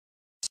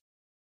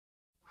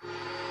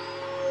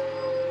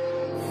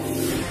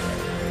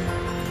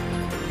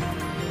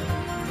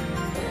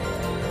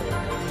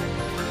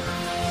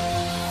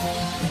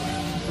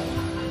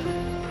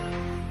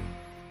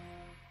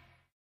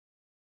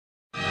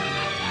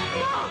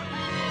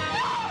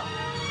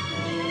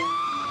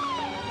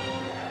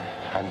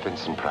I'm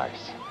Vincent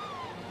Price.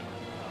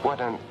 What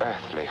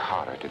unearthly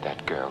horror did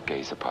that girl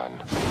gaze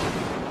upon?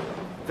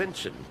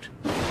 Vincent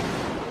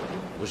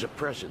was a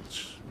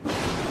presence.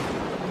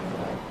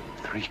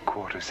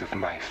 3/4 of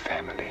my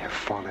family have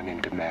fallen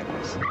into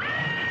madness.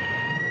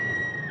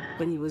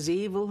 When he was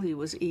evil, he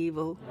was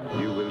evil.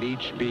 You will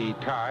each be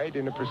tied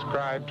in a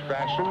prescribed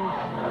fashion.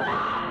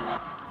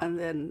 And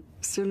then,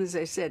 as soon as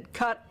they said,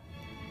 cut,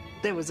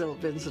 there was old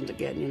Vincent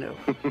again, you know.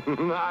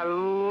 I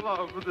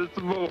love this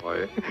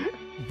boy.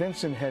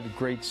 Vincent had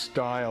great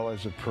style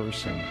as a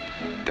person.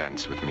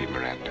 Dance with me,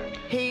 Miranda.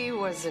 He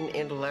was an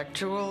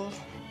intellectual.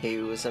 He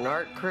was an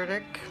art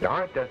critic.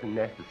 Art doesn't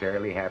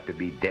necessarily have to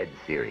be dead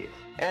serious.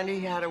 And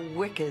he had a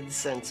wicked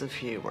sense of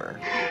humor.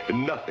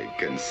 Nothing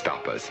can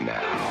stop us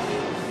now.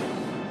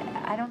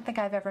 I don't think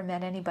I've ever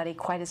met anybody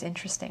quite as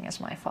interesting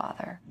as my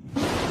father.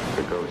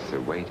 The ghosts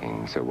are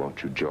waiting, so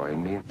won't you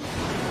join me?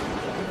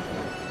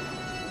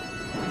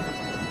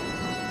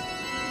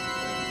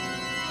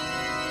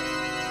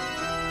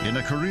 In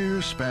a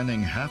career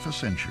spanning half a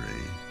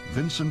century,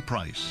 Vincent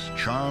Price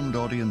charmed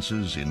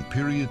audiences in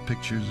period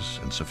pictures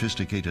and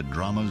sophisticated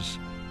dramas,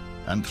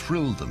 and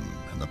thrilled them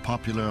in the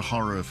popular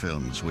horror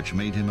films which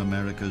made him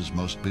America's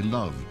most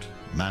beloved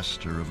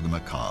master of the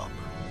macabre.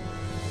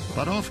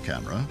 But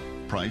off-camera,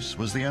 Price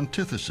was the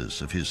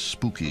antithesis of his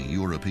spooky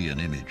European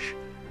image.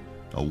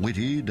 A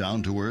witty,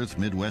 down-to-earth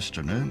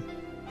Midwesterner,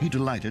 he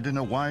delighted in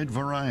a wide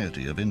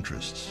variety of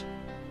interests.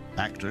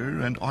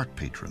 Actor and art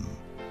patron,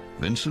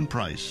 Vincent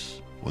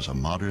Price was a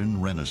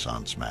modern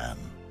Renaissance man.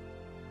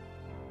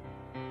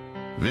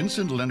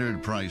 Vincent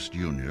Leonard Price,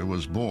 Jr.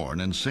 was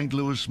born in St.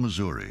 Louis,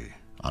 Missouri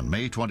on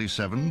May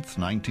 27,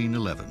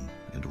 1911,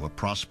 into a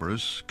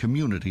prosperous,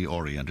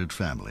 community-oriented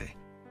family.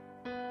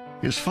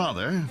 His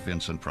father,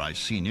 Vincent Price,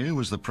 Sr.,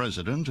 was the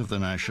president of the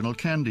National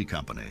Candy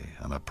Company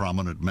and a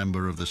prominent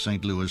member of the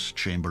St. Louis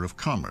Chamber of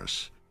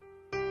Commerce.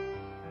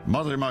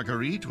 Mother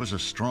Marguerite was a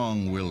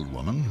strong-willed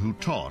woman who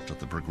taught at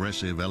the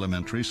progressive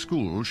elementary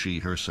school she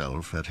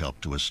herself had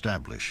helped to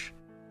establish.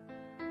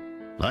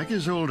 Like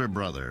his older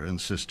brother and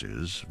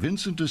sisters,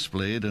 Vincent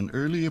displayed an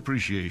early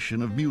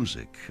appreciation of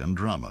music and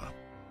drama,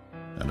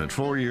 and at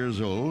 4 years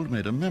old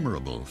made a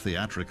memorable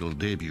theatrical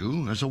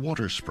debut as a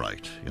water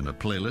sprite in a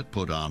playlet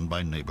put on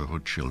by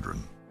neighborhood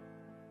children.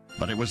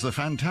 But it was the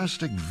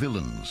fantastic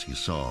villains he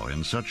saw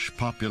in such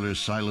popular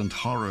silent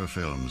horror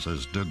films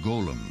as Der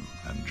Golem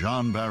and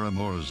John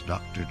Barrymore's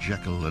Dr.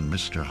 Jekyll and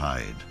Mr.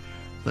 Hyde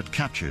that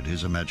captured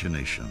his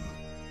imagination.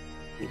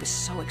 He was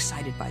so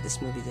excited by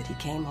this movie that he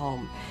came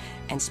home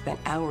and spent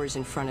hours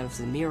in front of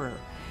the mirror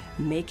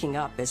making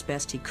up as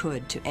best he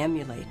could to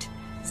emulate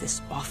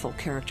this awful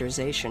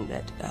characterization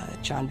that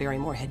John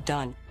Barrymore had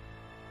done.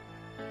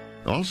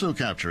 Also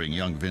capturing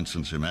young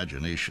Vincent's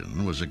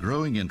imagination was a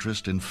growing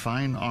interest in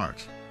fine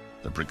art.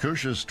 The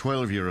precocious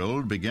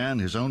 12-year-old began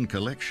his own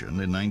collection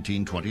in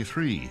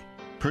 1923,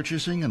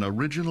 purchasing an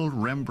original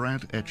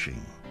Rembrandt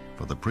etching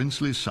for the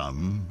princely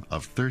sum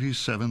of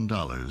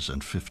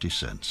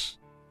 $37.50.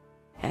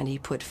 And he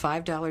put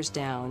 $5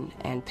 down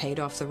and paid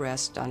off the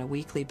rest on a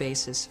weekly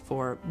basis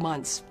for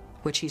months,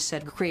 which he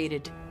said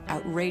created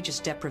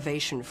outrageous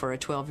deprivation for a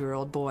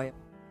 12-year-old boy.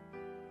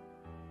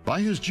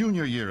 By his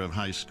junior year of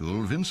high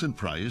school, Vincent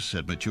Price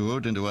had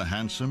matured into a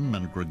handsome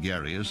and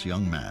gregarious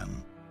young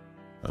man.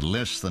 A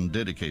less than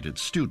dedicated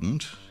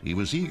student, he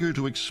was eager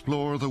to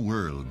explore the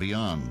world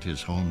beyond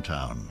his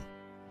hometown.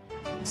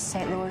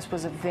 St. Louis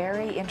was a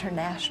very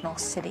international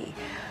city.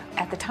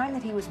 At the time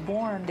that he was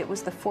born, it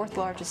was the 4th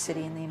largest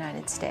city in the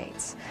United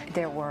States.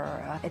 There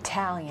were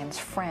Italians,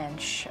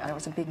 French, there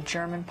was a big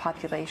German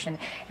population,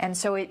 and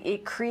so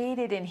it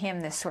created in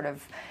him this sort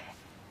of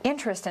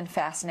interest and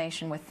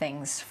fascination with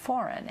things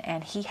foreign,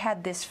 and he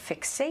had this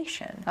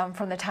fixation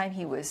from the time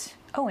he was,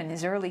 in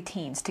his early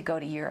teens, to go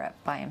to Europe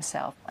by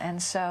himself.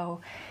 And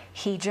so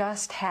he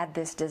just had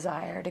this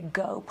desire to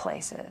go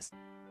places.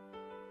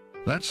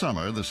 That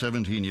summer, the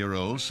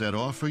 17-year-old set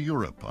off for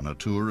Europe on a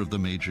tour of the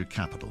major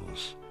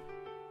capitals.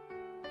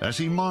 As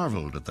he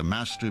marveled at the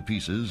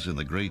masterpieces in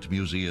the great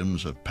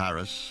museums of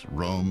Paris,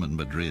 Rome, and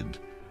Madrid,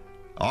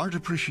 art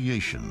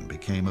appreciation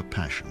became a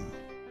passion.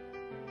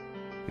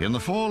 In the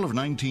fall of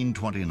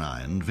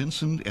 1929,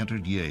 Vincent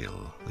entered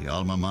Yale, the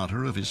alma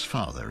mater of his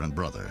father and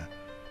brother.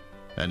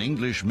 An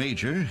English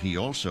major, he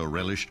also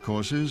relished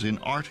courses in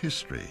art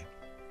history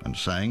and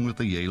sang with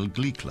the Yale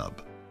Glee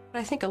Club.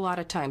 I think a lot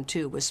of time,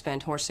 too, was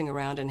spent horsing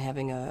around and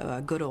having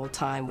a good old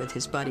time with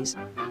his buddies.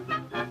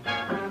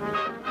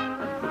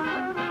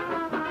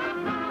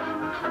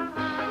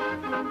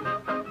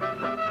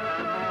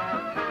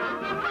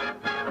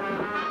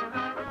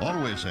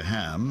 Always a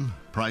ham,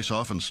 Price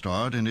often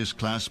starred in his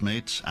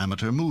classmates'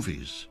 amateur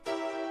movies.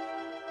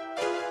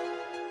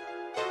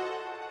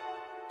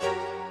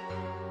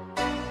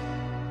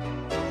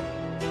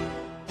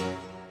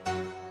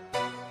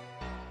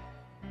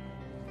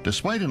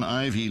 Despite an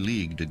Ivy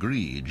League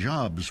degree,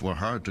 jobs were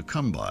hard to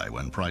come by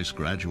when Price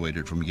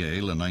graduated from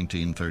Yale in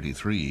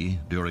 1933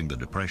 during the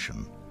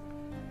Depression.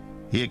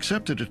 He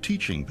accepted a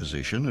teaching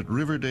position at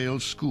Riverdale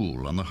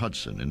School on the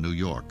Hudson in New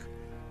York,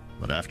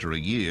 but after a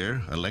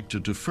year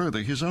elected to further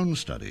his own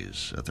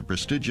studies at the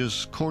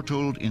prestigious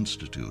Courtauld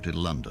Institute in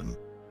London.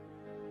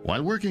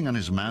 While working on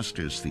his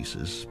master's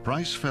thesis,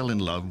 Price fell in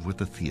love with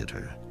the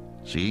theater,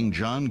 seeing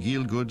John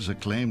Gielgud's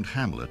acclaimed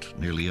Hamlet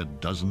nearly a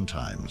dozen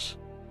times.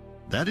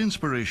 That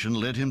inspiration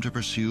led him to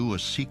pursue a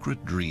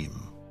secret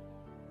dream.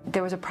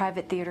 There was a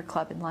private theater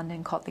club in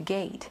London called The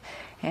Gate,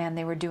 and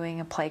they were doing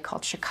a play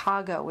called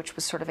Chicago, which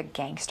was sort of a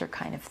gangster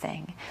kind of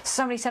thing.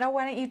 Somebody said, oh,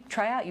 why don't you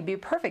try out? You'd be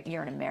perfect.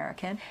 You're an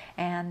American.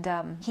 And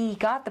he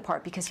got the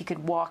part because he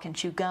could walk and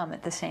chew gum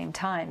at the same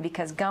time,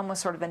 because gum was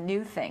sort of a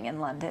new thing in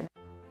London.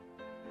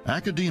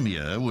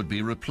 Academia would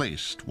be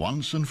replaced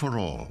once and for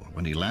all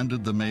when he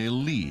landed the male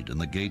lead in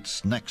The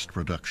Gate's next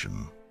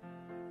production.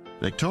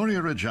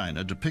 Victoria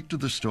Regina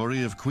depicted the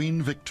story of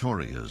Queen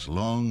Victoria's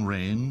long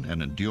reign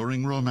and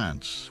enduring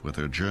romance with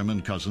her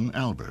German cousin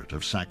Albert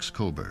of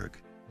Saxe-Coburg.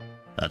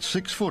 At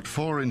 6 foot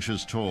 4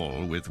 inches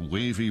tall with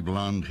wavy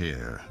blonde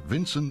hair,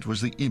 Vincent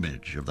was the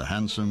image of the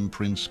handsome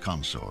prince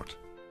consort.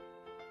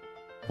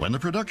 When the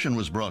production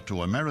was brought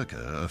to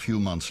America a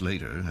few months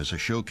later as a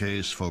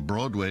showcase for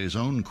Broadway's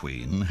own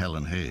queen,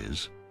 Helen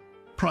Hayes,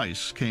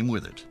 Price came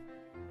with it.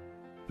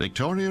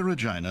 Victoria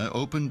Regina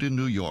opened in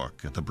New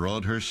York at the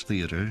Broadhurst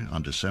Theater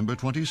on December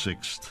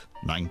 26,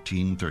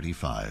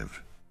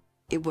 1935.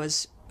 It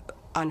was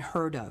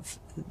unheard of.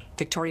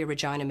 Victoria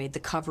Regina made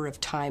the cover of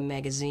Time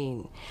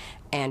magazine,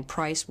 and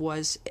Price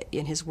was,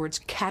 in his words,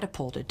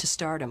 catapulted to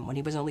stardom when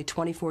he was only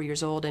 24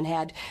 years old and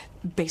had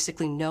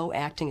basically no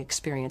acting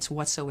experience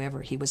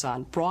whatsoever. He was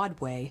on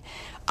Broadway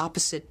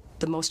opposite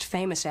the most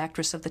famous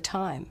actress of the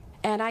time,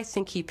 and I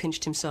think he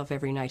pinched himself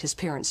every night. His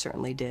parents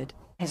certainly did.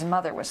 His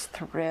mother was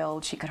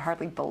thrilled. She could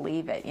hardly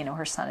believe it. You know,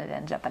 her son had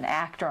ended up an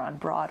actor on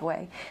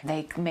Broadway.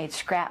 They made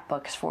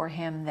scrapbooks for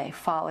him. They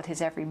followed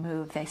his every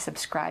move. They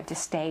subscribed to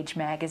Stage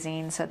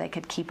magazine so they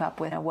could keep up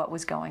with what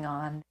was going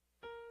on.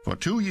 For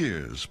 2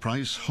 years,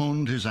 Price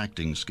honed his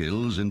acting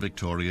skills in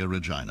Victoria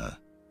Regina.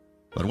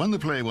 But when the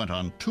play went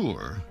on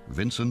tour,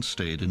 Vincent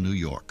stayed in New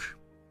York.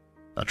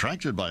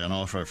 Attracted by an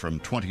offer from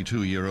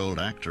 22-year-old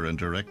actor and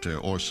director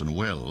Orson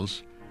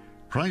Welles,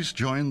 Price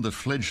joined the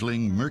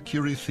fledgling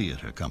Mercury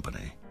Theater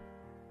Company.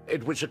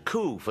 It was a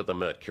coup for the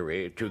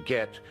Mercury to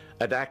get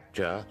an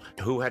actor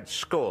who had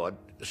scored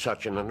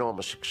such an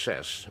enormous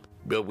success.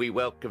 We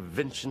welcomed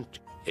Vincent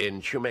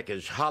in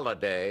Shoemaker's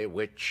Holiday,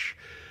 which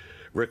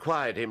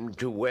required him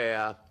to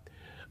wear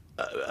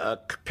a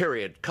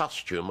period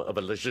costume of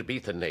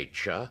Elizabethan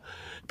nature,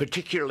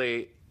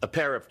 particularly a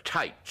pair of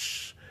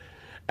tights.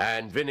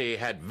 And Vinnie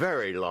had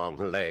very long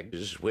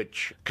legs,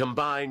 which,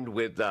 combined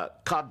with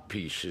cod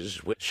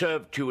pieces,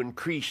 served to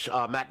increase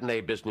our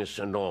matinee business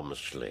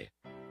enormously.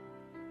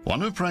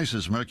 One of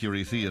Price's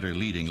Mercury Theater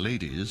leading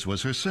ladies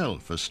was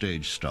herself a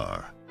stage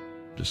star,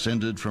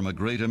 descended from a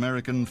great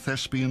American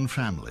thespian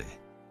family.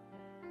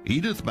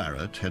 Edith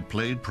Barrett had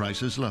played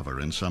Price's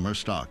lover in Summer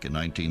Stock in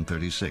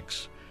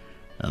 1936,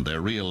 and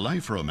their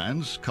real-life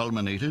romance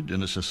culminated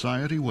in a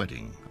society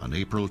wedding on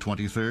April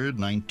 23,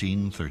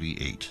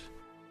 1938.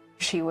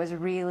 She was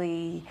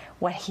really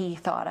what he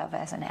thought of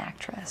as an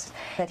actress,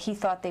 that he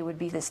thought they would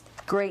be this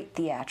great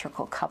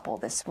theatrical couple,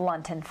 this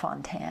Lunton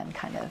Fontanne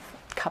kind of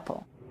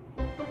couple.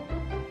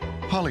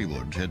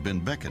 Hollywood had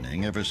been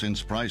beckoning ever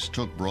since Price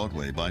took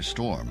Broadway by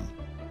storm,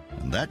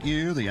 and that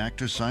year the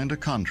actor signed a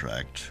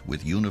contract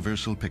with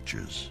Universal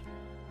Pictures.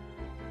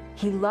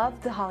 He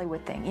loved the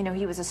Hollywood thing. You know,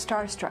 he was a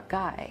starstruck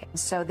guy.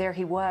 So there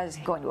he was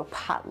going to a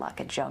potluck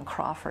at Joan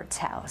Crawford's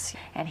house,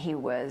 and he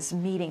was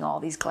meeting all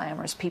these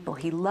glamorous people.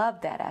 He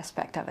loved that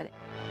aspect of it.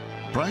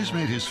 Price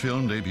made his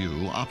film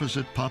debut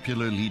opposite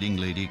popular leading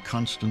lady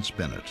Constance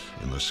Bennett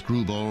in the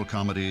screwball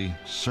comedy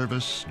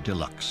Service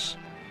Deluxe.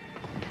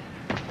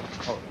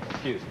 Oh,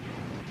 excuse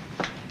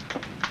me.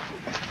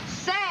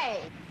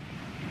 Say,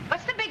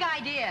 what's the big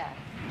idea?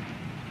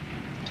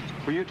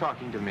 Were you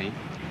talking to me?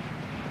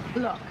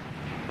 Look.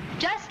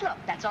 Just look.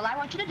 That's all I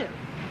want you to do.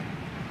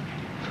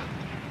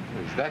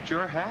 Is that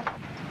your hat?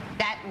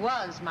 That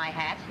was my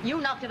hat. You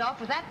knocked it off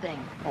with that thing.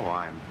 Oh,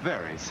 I'm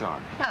very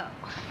sorry. Oh.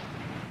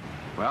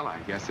 Well, I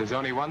guess there's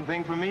only one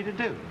thing for me to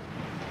do.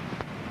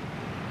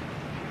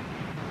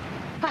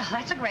 Well,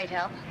 that's a great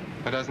help.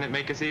 But doesn't it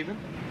make us even?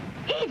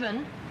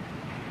 Even?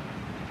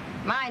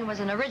 Mine was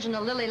an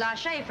original Lily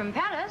Lachey from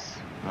Paris.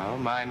 Well,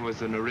 mine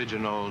was an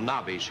original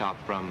Nobby shop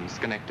from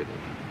Schenectady.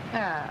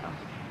 Oh.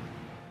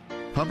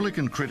 Public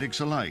and critics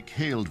alike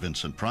hailed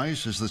Vincent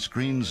Price as the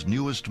screen's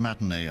newest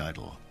matinee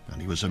idol,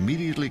 and he was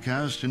immediately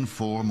cast in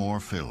 4 more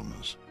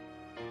films.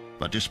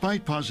 But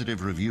despite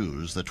positive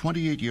reviews, the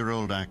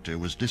 28-year-old actor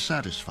was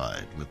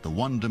dissatisfied with the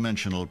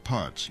one-dimensional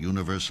parts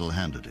Universal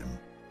handed him.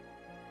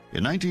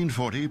 In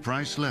 1940,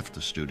 Price left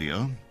the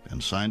studio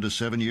and signed a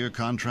 7-year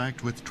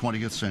contract with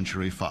 20th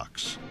Century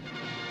Fox.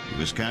 He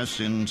was cast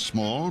in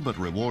small but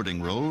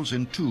rewarding roles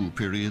in 2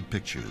 period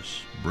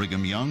pictures,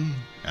 Brigham Young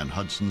and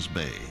Hudson's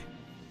Bay.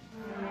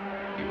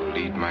 You will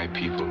lead my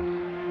people,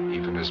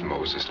 even as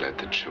Moses led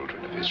the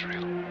children of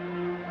Israel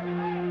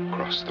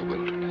across the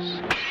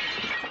wilderness.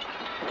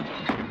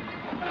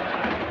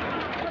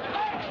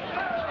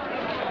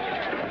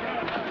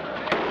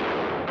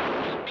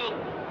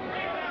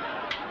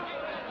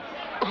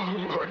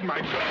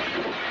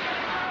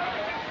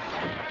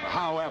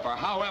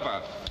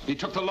 However, he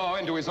took the law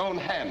into his own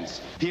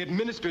hands. He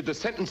administered the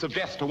sentence of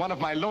death to one of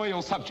my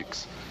loyal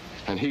subjects,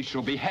 and he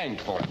shall be hanged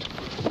for it.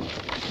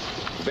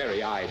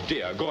 Very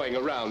idea, going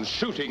around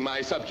shooting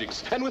my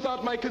subjects, and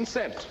without my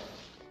consent.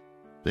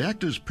 The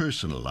actor's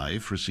personal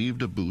life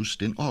received a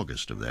boost in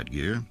August of that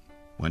year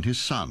when his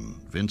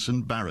son,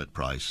 Vincent Barrett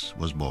Price,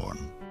 was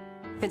born.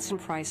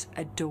 Vincent Price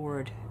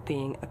adored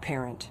being a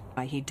parent.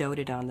 He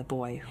doted on the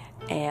boy.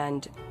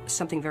 And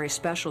something very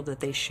special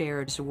that they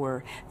shared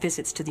were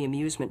visits to the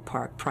amusement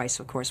park. Price,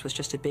 of course, was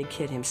just a big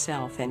kid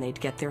himself, and they'd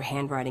get their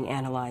handwriting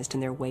analyzed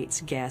and their weights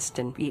guessed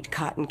and eat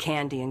cotton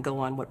candy and go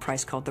on what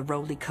Price called the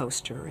roller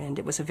coaster. And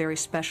it was a very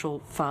special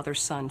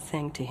father-son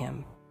thing to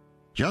him.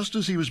 Just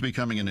as he was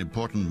becoming an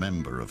important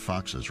member of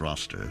Fox's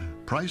roster,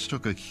 Price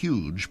took a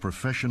huge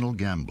professional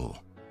gamble.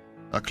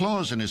 A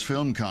clause in his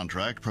film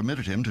contract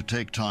permitted him to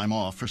take time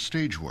off for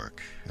stage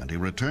work, and he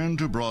returned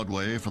to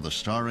Broadway for the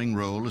starring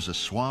role as a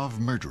suave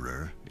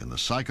murderer in the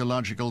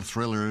psychological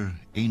thriller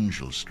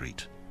Angel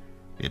Street.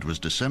 It was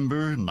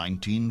December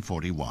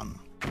 1941.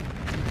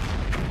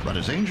 But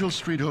as Angel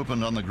Street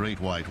opened on the Great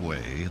White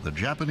Way, the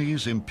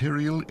Japanese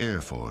Imperial Air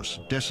Force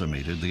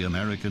decimated the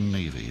American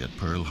Navy at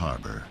Pearl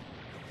Harbor.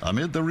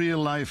 Amid the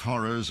real-life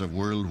horrors of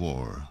World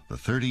War, the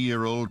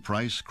 30-year-old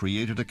Price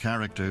created a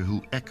character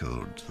who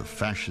echoed the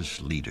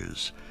fascist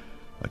leaders,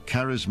 a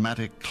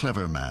charismatic,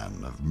 clever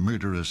man of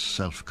murderous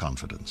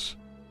self-confidence.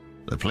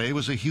 The play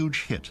was a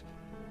huge hit.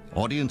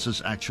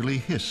 Audiences actually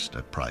hissed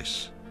at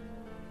Price.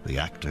 The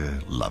actor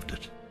loved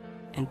it.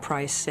 And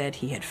Price said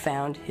he had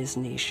found his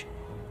niche.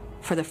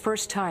 For the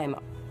first time,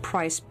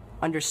 Price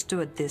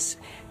understood this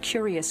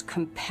curious,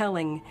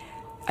 compelling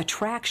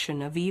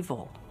attraction of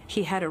evil.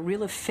 He had a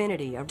real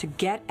affinity to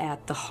get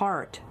at the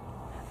heart,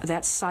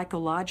 that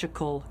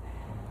psychological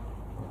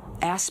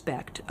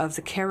aspect of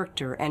the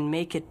character and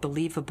make it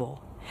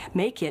believable,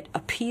 make it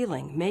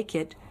appealing, make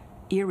it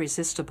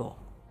irresistible.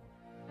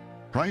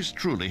 Price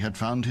truly had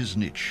found his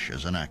niche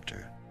as an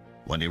actor.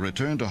 When he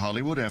returned to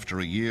Hollywood after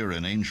a year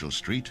in Angel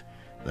Street,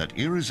 that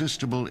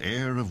irresistible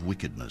air of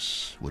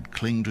wickedness would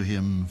cling to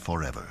him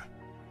forever.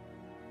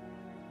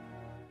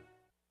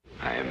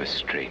 I am a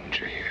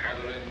stranger here.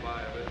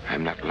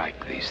 I'm not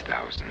like these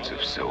thousands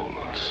of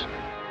souls.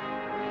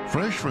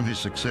 Fresh from his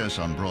success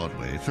on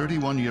Broadway,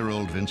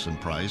 31-year-old Vincent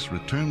Price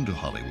returned to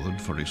Hollywood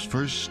for his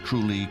first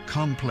truly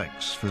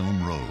complex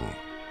film role,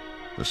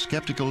 the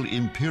skeptical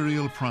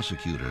imperial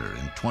prosecutor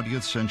in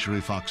 20th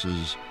Century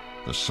Fox's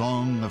The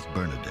Song of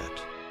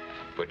Bernadette.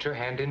 Put your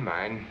hand in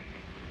mine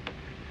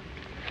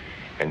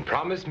and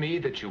promise me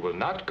that you will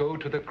not go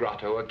to the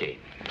grotto again.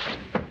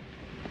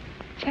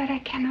 That I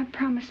cannot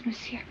promise,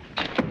 monsieur.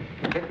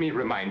 Let me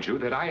remind you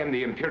that I am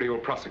the imperial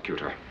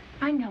prosecutor.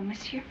 I know,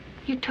 monsieur.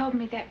 You told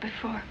me that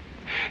before.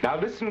 Now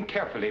listen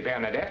carefully,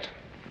 Bernadette.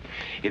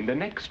 In the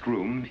next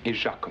room is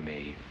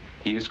Jacome.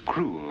 He is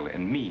cruel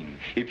and mean.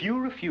 If you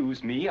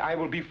refuse me, I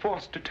will be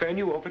forced to turn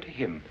you over to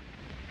him.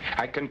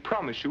 I can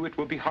promise you it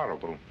will be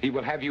horrible. He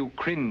will have you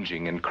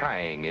cringing and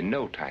crying in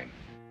no time.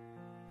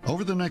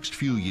 Over the next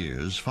few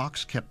years,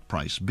 Fox kept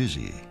Price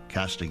busy,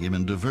 casting him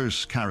in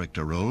diverse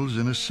character roles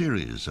in a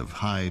series of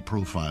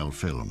high-profile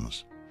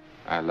films.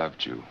 I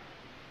loved you.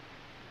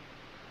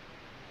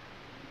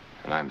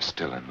 And I'm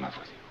still in love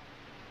with you.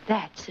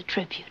 That's a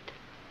tribute.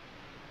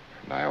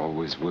 And I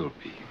always will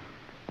be.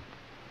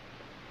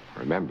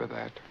 Remember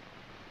that.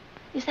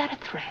 Is that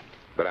a threat?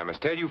 But I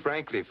must tell you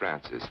frankly,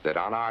 Francis, that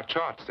on our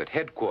charts at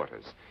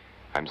headquarters,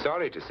 I'm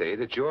sorry to say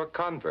that your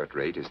convert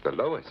rate is the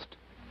lowest.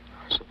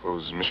 I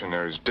suppose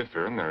missionaries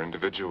differ in their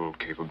individual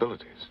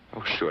capabilities.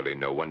 Oh, surely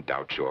no one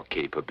doubts your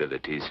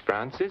capabilities,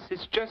 Francis.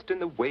 It's just in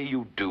the way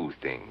you do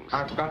things.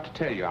 I forgot to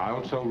tell you, I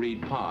also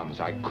read palms.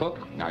 I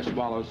cook, I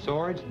swallow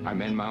swords, I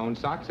mend my own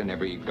socks, I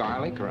never eat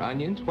garlic or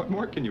onions. What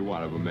more can you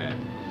want of a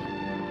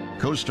man?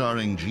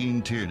 Co-starring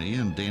Gene Tierney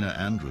and Dana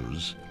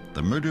Andrews,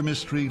 the murder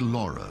mystery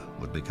Laura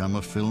would become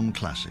a film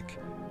classic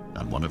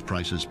and one of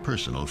Price's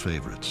personal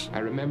favorites. I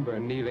remember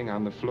kneeling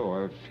on the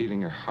floor,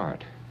 feeling her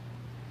heart.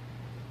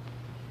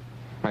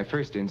 My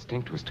first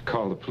instinct was to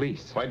call the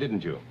police. Why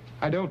didn't you?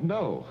 I don't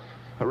know.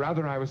 Or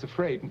rather, I was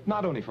afraid,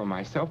 not only for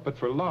myself, but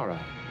for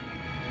Laura.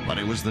 But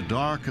it was the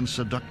dark and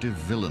seductive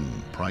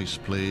villain Price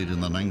played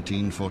in the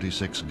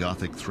 1946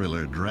 Gothic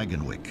thriller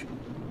Dragonwyck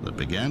that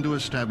began to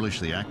establish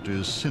the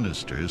actor's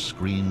sinister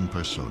screen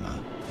persona.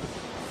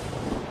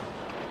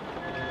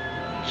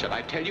 Shall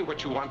I tell you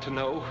what you want to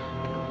know?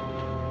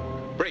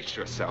 Brace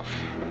yourself.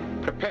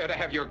 Prepare to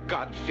have your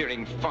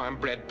God-fearing,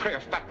 farm-bred,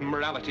 prayer-fattened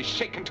morality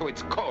shaken to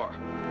its core.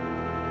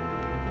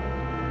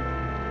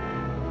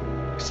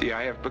 See,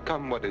 I have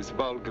become what is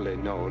vulgarly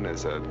known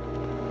as a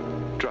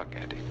drug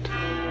addict.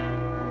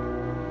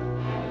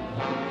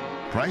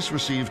 Price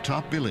received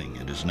top billing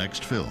in his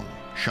next film,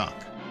 Shock.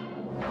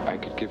 I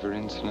could give her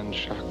insulin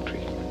shock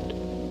treatment.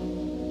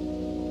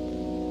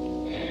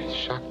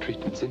 Shock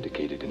treatment's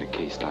indicated in a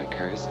case like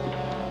hers.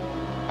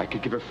 I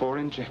could give her 4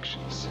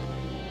 injections.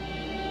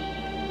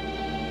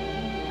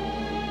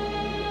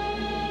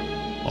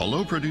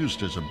 Although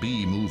produced as a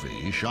B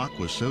movie, Jacques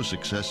was so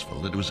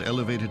successful it was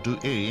elevated to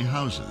A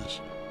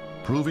houses,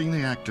 proving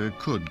the actor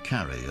could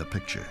carry a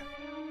picture.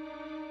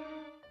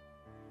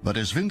 But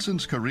as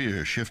Vincent's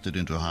career shifted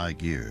into high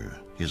gear,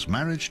 his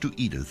marriage to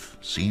Edith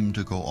seemed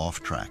to go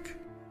off track.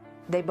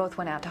 They both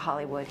went out to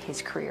Hollywood.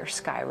 His career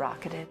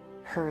skyrocketed.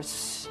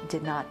 Hers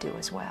did not do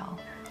as well.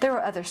 There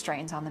were other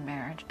strains on the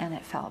marriage, and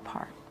it fell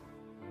apart.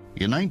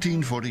 In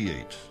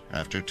 1948,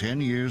 after 10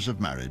 years of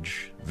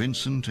marriage,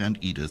 Vincent and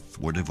Edith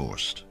were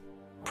divorced.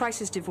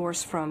 Price's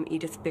divorce from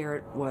Edith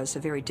Barrett was a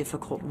very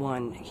difficult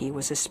one. He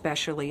was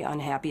especially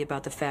unhappy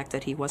about the fact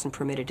that he wasn't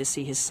permitted to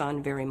see his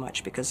son very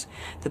much because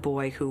the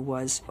boy, who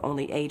was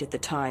only 8 at the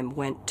time,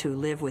 went to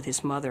live with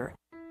his mother.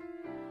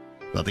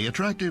 But the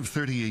attractive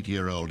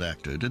 38-year-old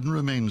actor didn't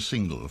remain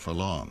single for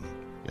long.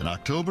 In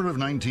October of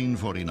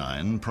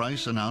 1949,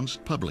 Price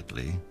announced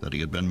publicly that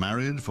he had been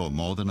married for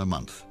more than a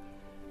month.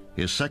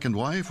 His second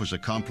wife was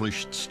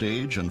accomplished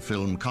stage and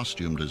film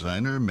costume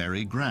designer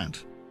Mary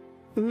Grant.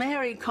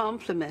 Mary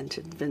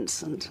complimented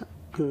Vincent,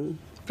 and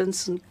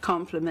Vincent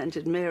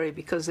complimented Mary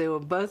because they were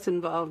both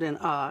involved in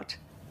art.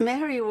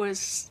 Mary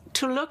was,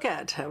 to look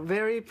at her,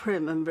 very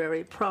prim and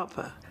very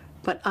proper,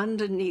 but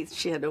underneath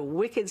she had a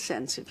wicked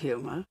sense of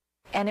humor.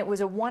 And it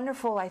was a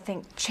wonderful, I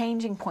think,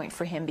 changing point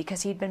for him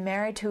because he'd been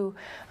married to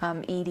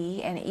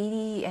Edie,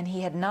 and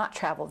he had not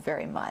traveled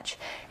very much.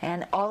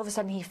 And all of a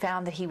sudden he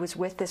found that he was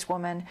with this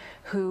woman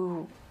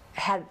who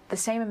had the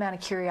same amount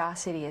of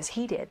curiosity as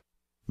he did.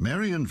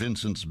 Mary and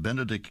Vincent's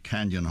Benedict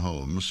Canyon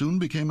home soon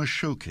became a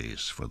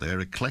showcase for their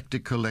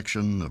eclectic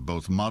collection of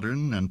both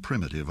modern and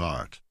primitive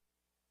art.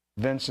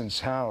 Vincent's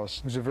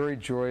house was a very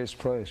joyous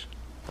place,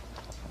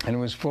 and it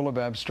was full of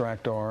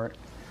abstract art,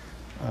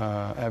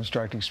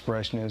 abstract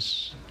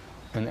expressionists,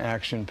 and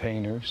action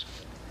painters.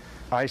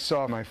 I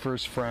saw my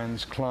first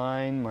Franz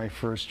Klein, my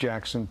first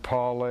Jackson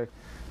Pollock.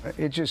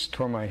 It just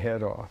tore my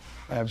head off.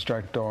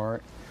 Abstract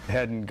art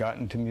hadn't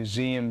gotten to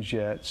museums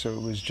yet, so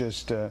it was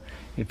just,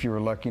 if you were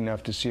lucky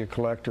enough to see a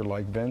collector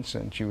like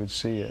Vincent, you would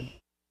see it.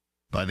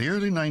 By the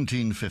early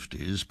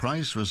 1950s,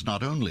 Price was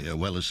not only a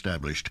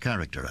well-established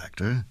character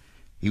actor,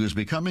 he was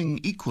becoming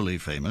equally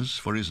famous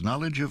for his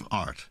knowledge of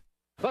art.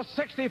 The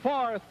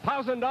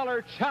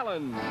 $64,000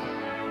 challenge.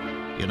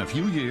 In a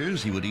few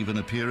years, he would even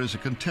appear as a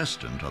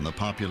contestant on the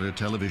popular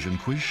television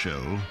quiz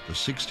show, The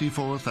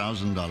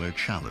 $64,000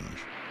 Challenge.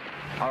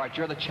 All right,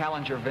 you're the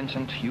challenger,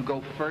 Vincent. You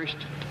go first.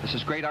 This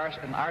is great art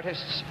and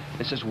artists.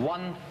 This is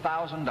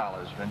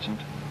 $1,000, Vincent.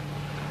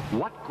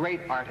 What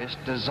great artist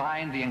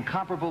designed the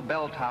incomparable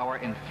bell tower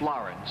in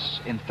Florence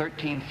in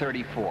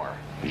 1334?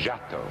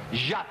 Giotto.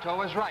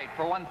 Giotto is right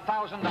for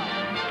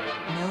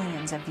 $1,000.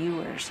 Millions of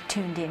viewers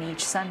tuned in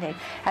each Sunday.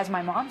 As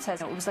my mom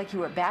says, it was like you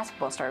were a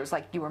basketball star. It was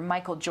like you were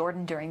Michael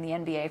Jordan during the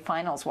NBA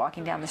Finals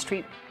walking down the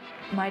street.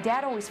 My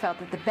dad always felt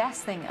that the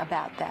best thing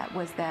about that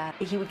was that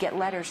he would get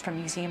letters from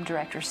museum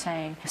directors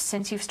saying,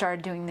 since you've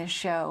started doing this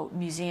show,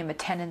 museum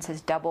attendance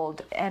has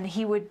doubled, and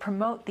he would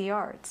promote the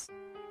arts.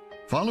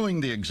 Following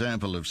the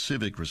example of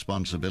civic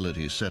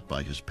responsibility set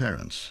by his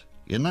parents,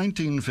 in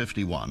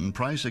 1951,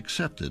 Price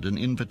accepted an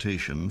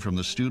invitation from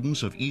the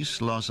students of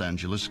East Los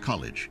Angeles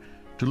College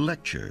to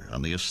lecture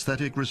on the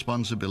aesthetic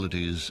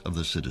responsibilities of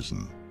the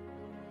citizen.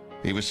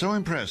 He was so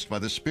impressed by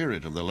the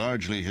spirit of the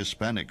largely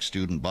Hispanic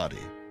student body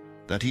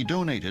that he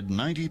donated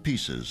 90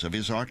 pieces of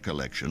his art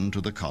collection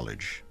to the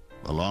college,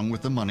 along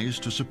with the monies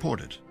to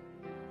support it.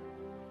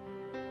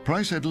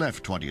 Price had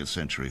left 20th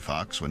Century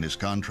Fox when his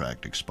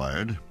contract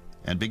expired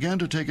and began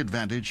to take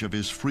advantage of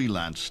his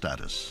freelance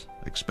status,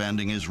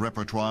 expanding his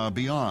repertoire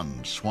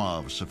beyond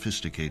suave,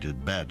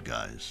 sophisticated bad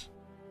guys.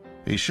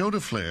 He showed a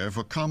flair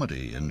for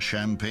comedy in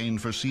Champagne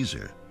for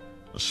Caesar,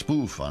 a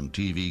spoof on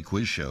TV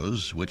quiz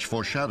shows which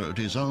foreshadowed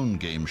his own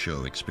game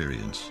show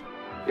experience.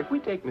 If we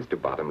take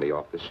Mr. Bottomley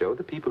off the show,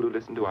 the people who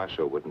listen to our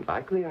show wouldn't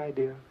like the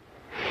idea.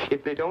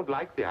 If they don't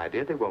like the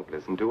idea, they won't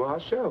listen to our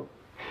show.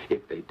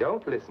 If they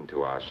don't listen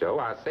to our show,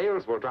 our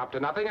sales will drop to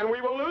nothing and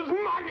we will lose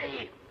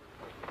money.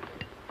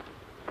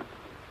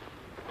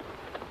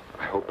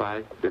 I hope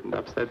I didn't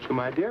upset you,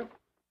 my dear.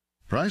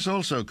 Price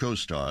also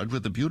co-starred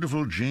with the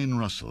beautiful Jane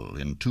Russell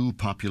in 2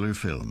 popular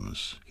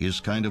films, His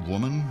Kind of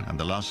Woman and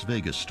The Las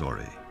Vegas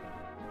Story.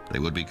 They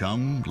would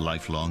become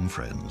lifelong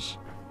friends.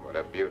 What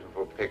a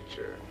beautiful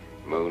picture.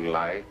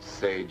 Moonlight,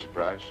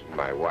 sagebrush, and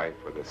my wife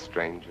with a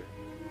stranger.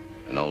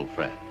 An old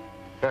friend.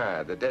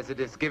 Ah, the desert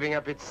is giving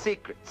up its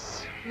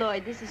secrets.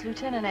 Lloyd, this is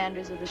Lieutenant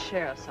Andrews of the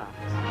Sheriff's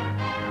Office.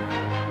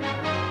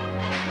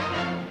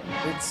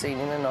 We'd seen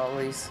him in all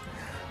these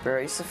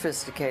very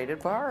sophisticated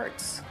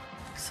parts.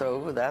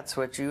 So that's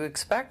what you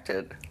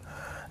expected.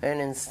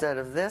 And instead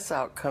of this,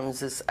 out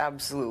comes this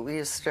absolutely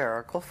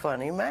hysterical,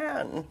 funny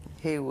man.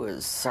 He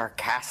was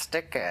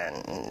sarcastic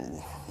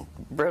and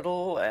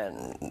brittle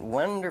and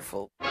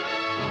wonderful.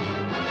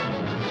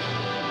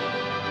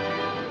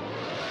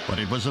 But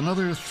it was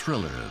another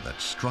thriller that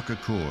struck a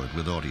chord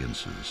with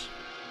audiences.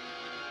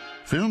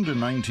 Filmed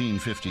in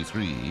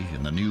 1953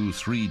 in the new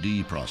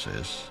 3D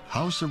process,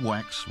 House of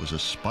Wax was a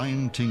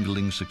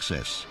spine-tingling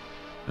success,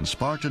 and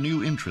sparked a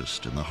new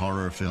interest in the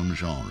horror film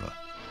genre.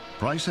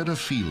 Price had a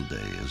field day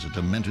as a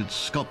demented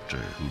sculptor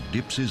who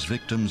dips his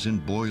victims in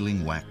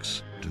boiling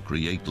wax to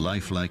create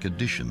lifelike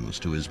additions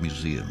to his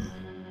museum.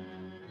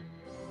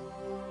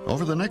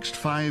 Over the next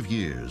 5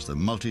 years, the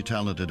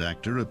multi-talented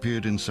actor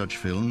appeared in such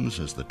films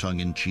as the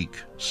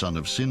tongue-in-cheek Son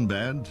of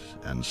Sinbad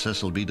and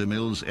Cecil B.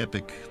 DeMille's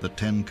epic The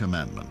Ten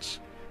Commandments.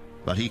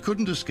 But he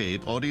couldn't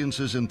escape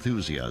audiences'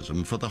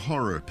 enthusiasm for the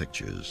horror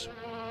pictures.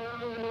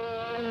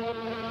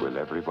 Will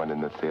everyone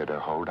in the theater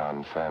hold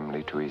on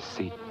firmly to his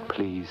seat,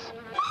 please?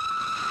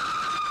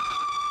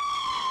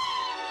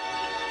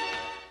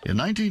 In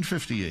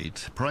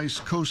 1958, Price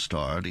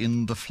co-starred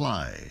in The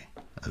Fly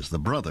as the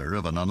brother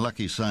of an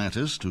unlucky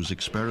scientist whose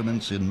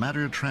experiments in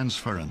matter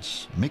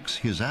transference mix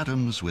his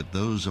atoms with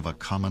those of a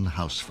common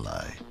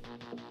housefly.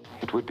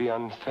 It would be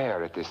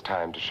unfair at this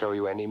time to show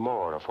you any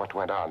more of what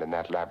went on in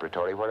that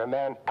laboratory where a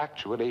man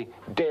actually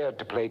dared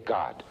to play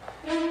God.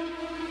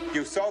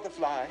 You saw the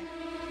fly?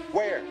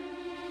 Where?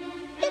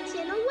 It's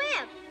in a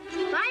web.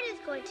 Spider's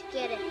going to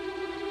get it.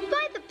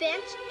 By the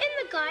bench,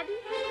 in the garden.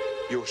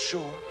 You're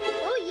sure?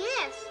 Oh,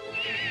 yes.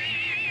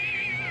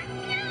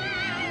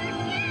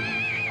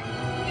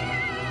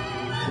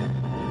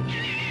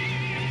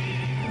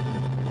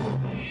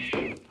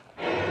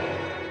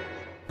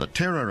 The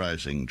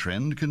terrorizing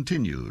trend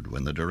continued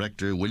when the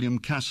director William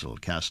Castle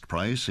cast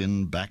Price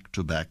in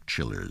back-to-back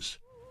chillers.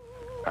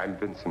 I'm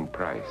Vincent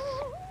Price,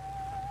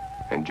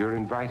 and you're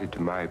invited to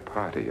my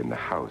party in the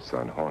house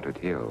on Haunted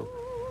Hill,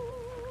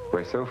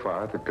 where so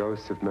far the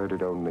ghosts have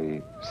murdered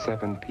only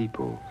 7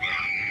 people.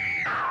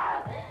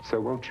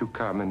 So won't you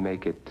come and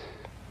make it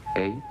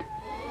 8?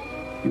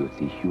 You'll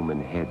see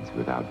human heads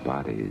without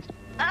bodies.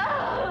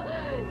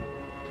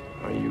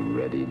 Are you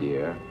ready,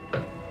 dear?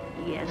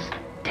 Yes,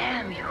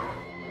 damn you.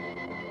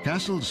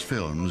 Castle's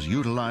films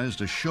utilized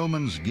a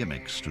showman's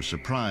gimmicks to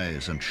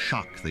surprise and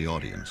shock the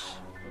audience.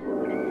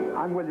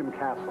 I'm William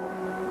Castle,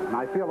 and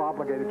I feel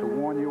obligated to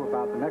warn you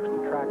about the next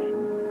attraction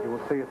you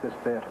will see at this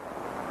theater.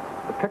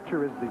 The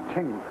picture is The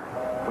Tingler,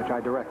 which I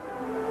directed.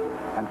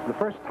 And for the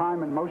first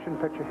time in motion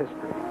picture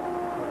history,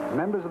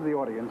 members of the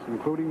audience,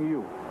 including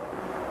you,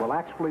 will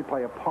actually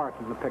play a part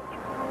in the picture.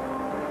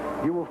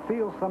 You will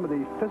feel some of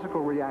the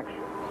physical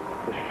reactions,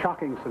 the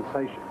shocking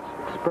sensations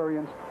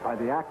experienced by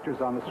the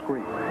actors on the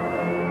screen.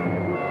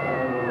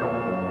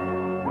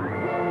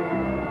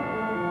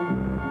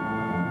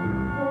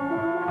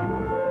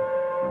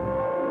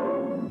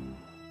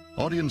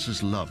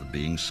 Audiences loved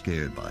being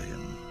scared by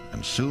him,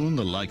 and soon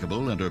the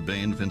likable and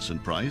urbane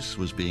Vincent Price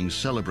was being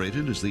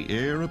celebrated as the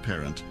heir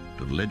apparent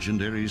to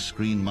legendary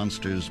screen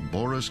monsters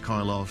Boris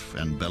Karloff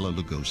and Bela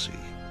Lugosi.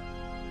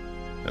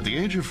 At the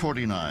age of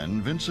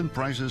 49, Vincent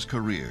Price's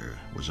career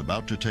was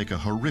about to take a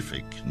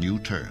horrific new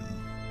turn.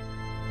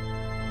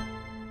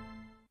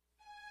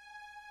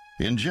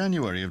 In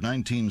January of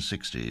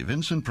 1960,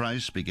 Vincent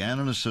Price began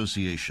an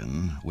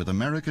association with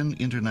American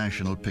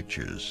International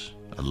Pictures,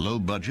 a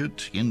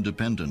low-budget,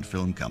 independent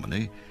film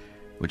company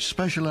which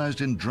specialized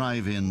in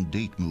drive-in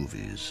date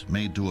movies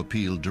made to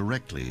appeal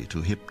directly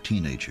to hip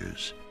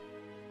teenagers.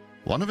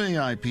 One of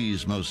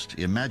AIP's most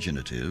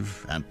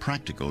imaginative and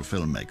practical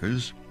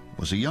filmmakers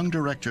was a young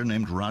director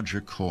named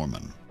Roger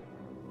Corman.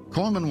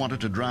 Corman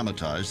wanted to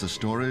dramatize the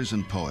stories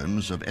and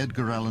poems of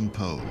Edgar Allan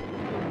Poe,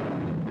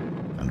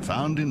 and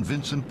found in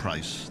Vincent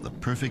Price the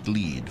perfect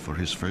lead for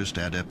his first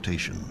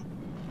adaptation,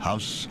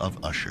 House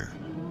of Usher.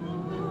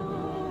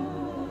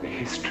 The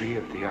history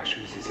of the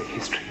Ushers is a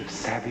history of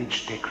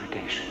savage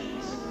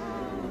degradations.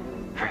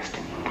 First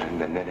in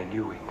England and then in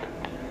New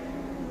England.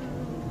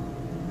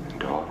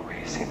 And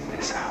always in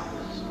this house.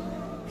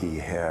 He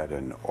had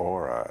an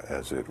aura,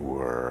 as it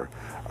were,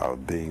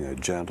 of being a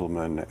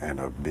gentleman and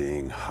of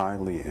being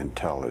highly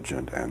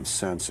intelligent and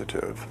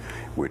sensitive,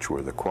 which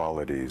were the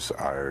qualities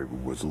I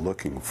was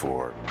looking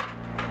for.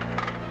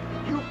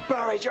 You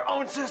buried your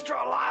own sister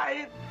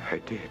alive? I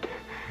did.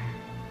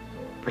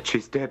 But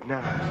she's dead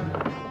now.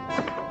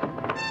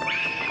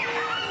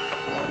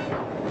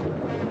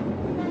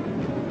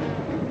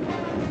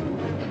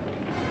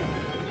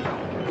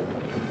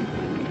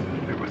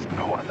 There was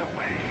no other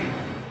way.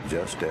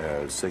 Just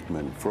as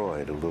Sigmund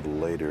Freud, a little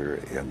later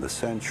in the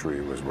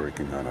century, was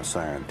working on a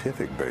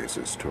scientific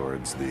basis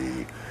towards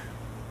the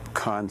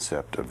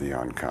concept of the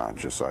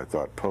unconscious, I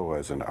thought Poe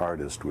as an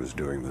artist was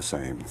doing the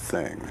same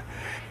thing,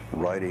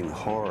 writing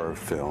horror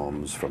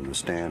films from the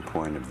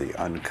standpoint of the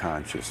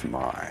unconscious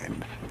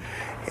mind.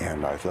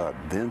 And I thought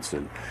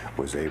Vincent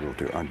was able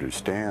to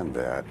understand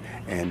that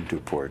and to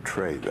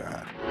portray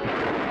that.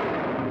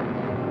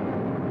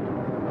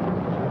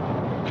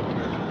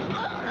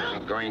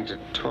 I'm going to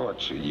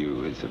torture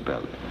you,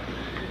 Isabella.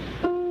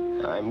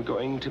 I'm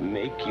going to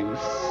make you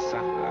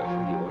suffer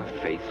for your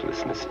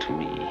faithlessness to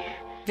me.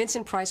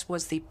 Vincent Price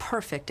was the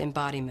perfect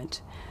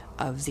embodiment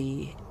of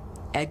the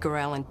Edgar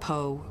Allan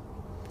Poe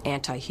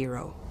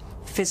anti-hero.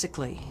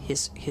 Physically,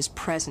 his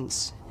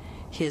presence,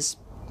 his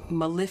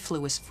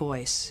mellifluous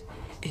voice,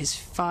 his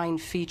fine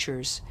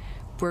features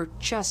were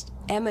just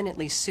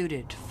eminently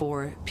suited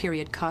for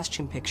period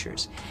costume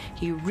pictures.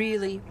 He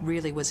really,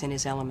 really was in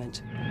his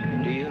element.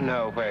 Do you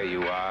know where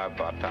you are,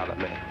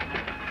 Bartholomew?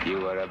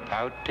 You are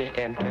about to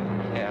enter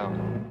hell.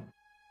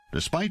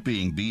 Despite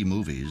being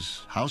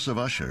B-movies, House of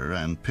Usher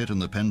and Pit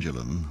and the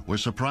Pendulum were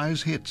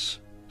surprise hits,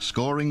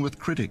 scoring with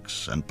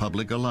critics and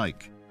public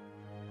alike.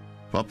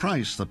 For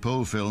Price, the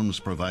Poe films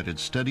provided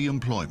steady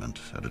employment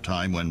at a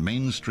time when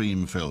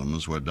mainstream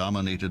films were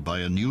dominated by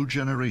a new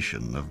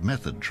generation of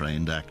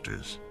method-trained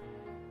actors.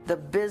 The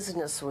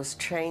business was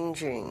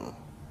changing.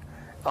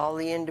 All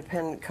the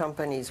independent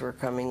companies were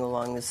coming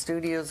along. The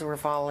studios were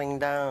falling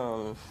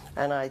down.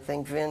 And I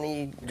think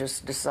Vinny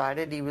just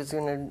decided he was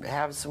going to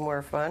have some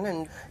more fun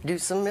and do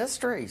some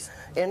mysteries.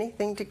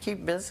 Anything to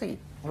keep busy.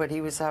 But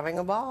he was having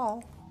a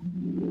ball.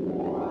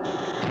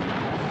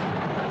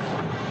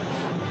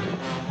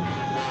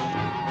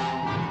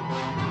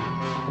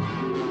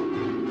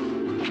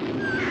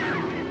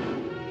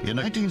 In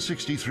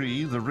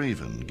 1963, The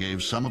Raven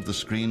gave some of the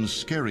screen's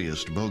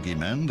scariest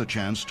bogeymen the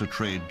chance to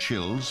trade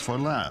chills for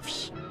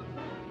laughs.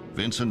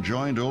 Vincent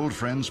joined old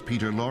friends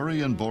Peter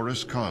Lorre and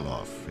Boris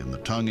Karloff in the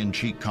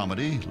tongue-in-cheek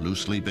comedy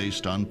loosely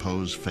based on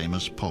Poe's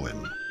famous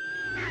poem.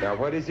 Now,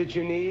 what is it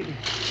you need?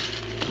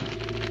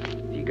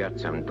 You got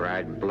some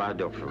dried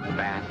blood or from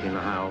bat in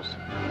the house?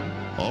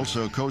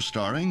 Also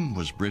co-starring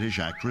was British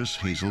actress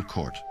Hazel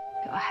Court.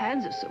 Your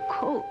hands are so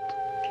cold.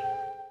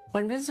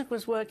 When Vincent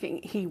was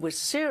working, he was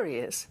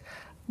serious,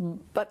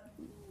 but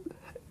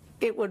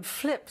it would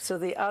flip to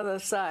the other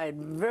side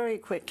very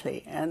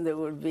quickly, and there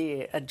would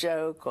be a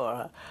joke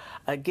or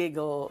a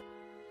giggle.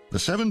 The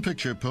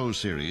seven-picture Poe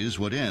series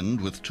would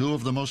end with two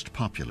of the most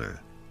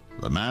popular,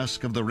 The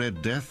Mask of the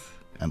Red Death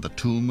and The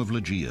Tomb of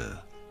Ligeia,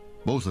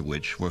 both of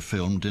which were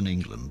filmed in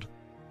England.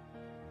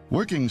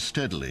 Working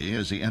steadily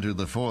as he entered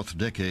the fourth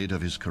decade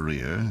of his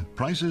career,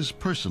 Price's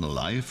personal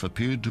life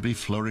appeared to be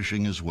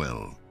flourishing as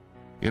well.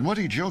 In what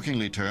he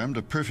jokingly termed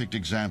a perfect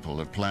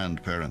example of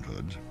Planned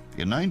Parenthood,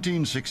 in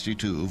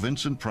 1962,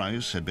 Vincent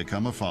Price had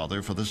become a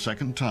father for the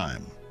second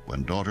time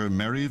when daughter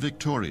Mary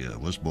Victoria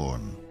was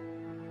born.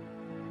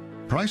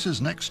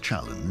 Price's next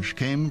challenge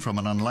came from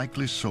an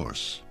unlikely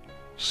source,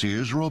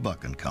 Sears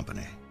Roebuck and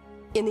Company.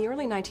 In the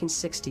early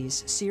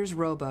 1960s, Sears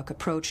Roebuck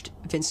approached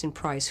Vincent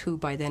Price, who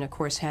by then, of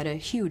course, had a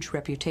huge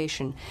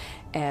reputation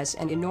as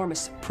an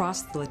enormous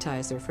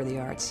proselytizer for the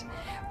arts,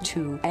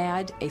 to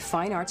add a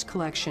fine arts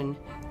collection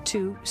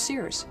to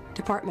Sears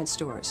department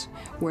stores,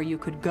 where you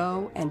could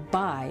go and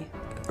buy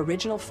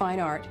original fine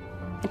art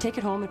and take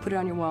it home and put it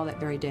on your wall that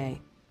very day.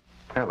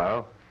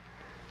 Hello.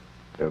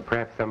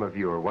 Perhaps some of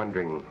you are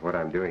wondering what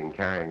I'm doing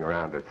carrying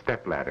around a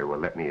stepladder. Well,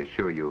 let me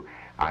assure you,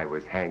 I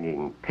was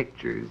hanging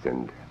pictures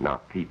and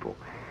not people.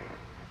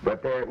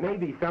 But there may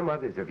be some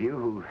others of you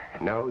who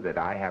know that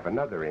I have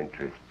another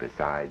interest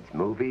besides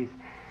movies,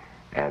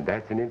 and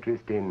that's an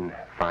interest in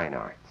fine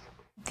arts.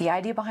 The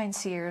idea behind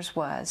Sears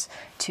was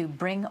to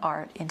bring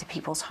art into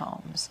people's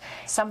homes.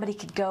 Somebody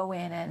could go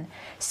in and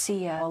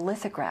see a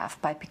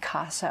lithograph by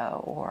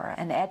Picasso or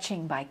an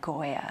etching by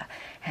Goya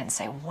and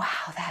say,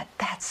 wow,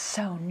 that's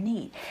so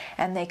neat.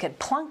 And they could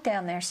plunk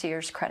down their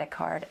Sears credit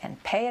card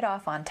and pay it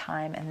off on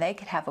time, and they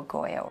could have a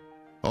Goya.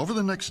 Over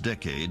the next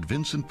decade,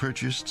 Vincent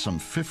purchased some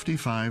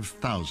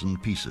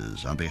 55,000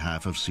 pieces on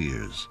behalf of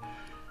Sears.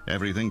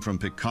 Everything from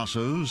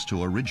Picassos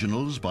to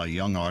originals by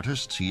young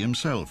artists he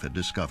himself had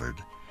discovered.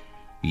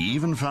 He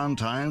even found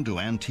time to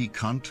antique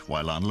hunt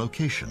while on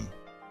location.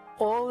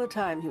 All the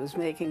time he was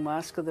making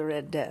Mask of the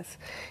Red Death,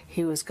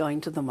 he was going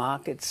to the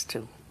markets,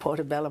 to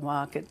Portobello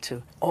Market,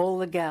 to all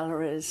the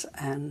galleries,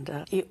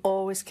 and he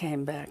always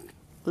came back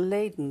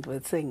laden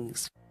with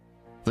things.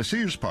 The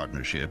Sears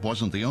partnership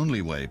wasn't the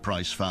only way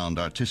Price found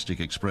artistic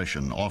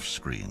expression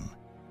off-screen.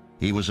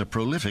 He was a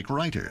prolific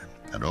writer,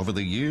 and over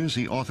the years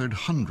he authored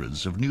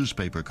hundreds of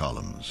newspaper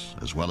columns,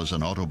 as well as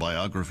an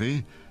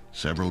autobiography,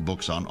 several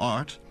books on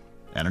art,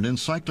 and an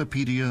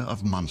encyclopedia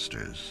of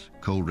monsters,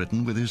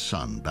 co-written with his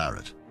son,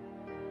 Barrett.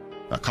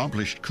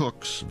 Accomplished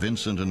cooks,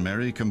 Vincent and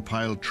Mary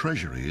compiled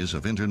treasuries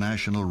of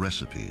international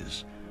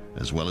recipes,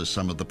 as well as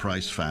some of the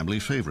Price family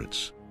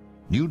favorites.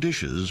 New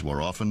dishes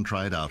were often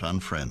tried out on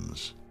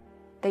friends.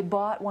 They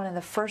bought one of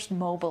the first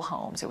mobile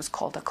homes. It was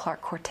called a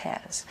Clark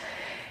Cortez.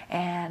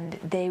 And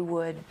they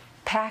would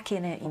pack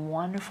in it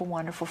wonderful,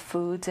 wonderful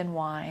foods and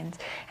wines,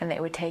 and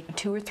they would take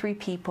 2 or 3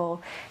 people,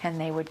 and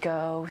they would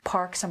go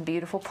park some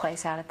beautiful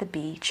place out at the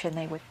beach, and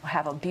they would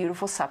have a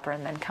beautiful supper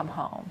and then come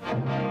home.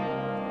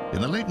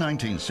 In the late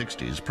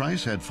 1960s,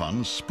 Price had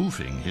fun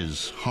spoofing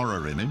his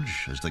horror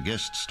image as the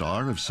guest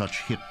star of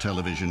such hit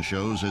television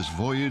shows as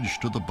Voyage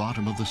to the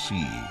Bottom of the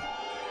Sea.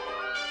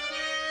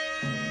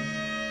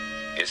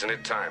 Isn't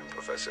it time,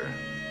 Professor?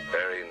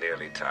 Very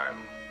nearly time.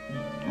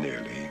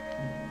 Nearly.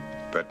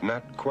 But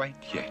not quite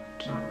yet.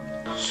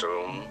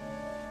 Soon?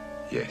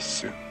 Yes,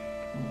 soon.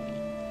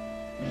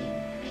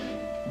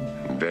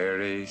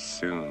 Very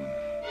soon.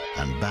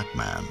 And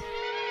Batman.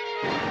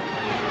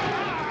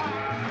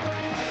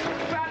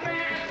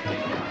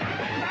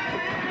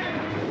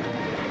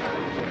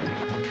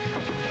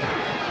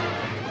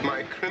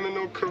 My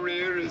criminal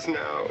career is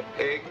now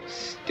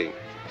extinct.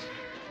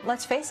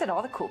 Let's face it,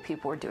 all the cool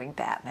people were doing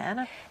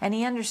Batman, and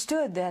he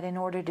understood that in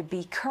order to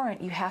be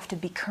current, you have to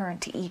be current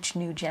to each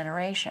new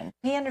generation.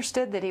 He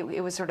understood that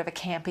it was sort of a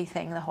campy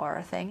thing, the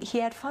horror thing. He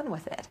had fun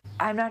with it.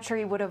 I'm not sure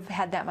he would have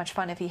had that much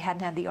fun if he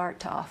hadn't had the art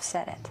to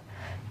offset it.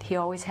 He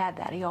always had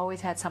that. He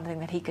always had something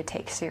that he could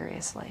take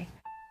seriously.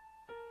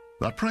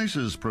 But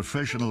Price's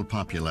professional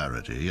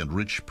popularity and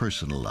rich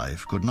personal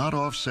life could not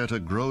offset a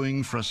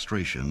growing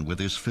frustration with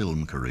his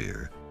film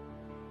career.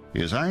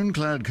 His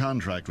ironclad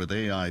contract with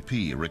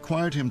AIP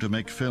required him to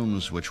make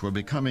films which were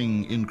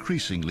becoming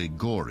increasingly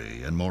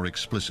gory and more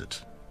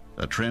explicit,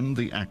 a trend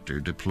the actor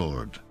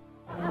deplored.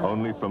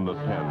 Only from the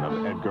pen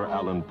of Edgar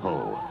Allan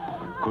Poe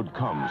could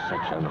come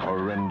such an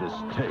horrendous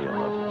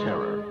tale of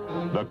terror.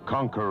 The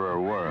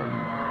Conqueror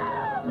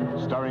Worm,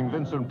 starring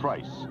Vincent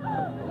Price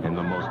in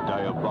the most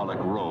diabolic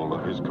role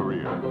of his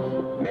career.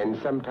 Men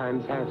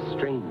sometimes have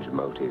strange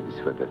motives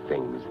for the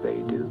things they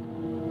do.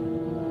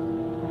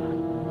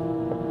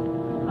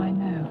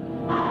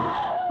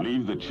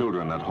 Leave the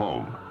children at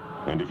home,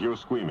 and if you're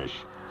squeamish,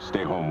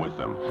 stay home with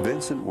them.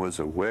 Vincent was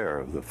aware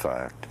of the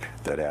fact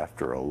that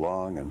after a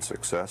long and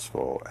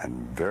successful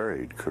and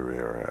varied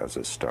career as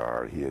a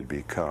star, he had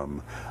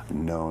become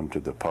known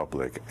to the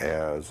public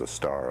as a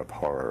star of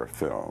horror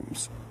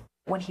films.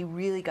 When he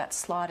really got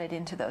slotted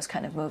into those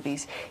kind of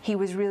movies, he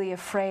was really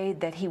afraid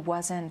that he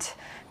wasn't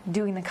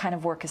doing the kind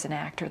of work as an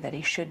actor that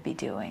he should be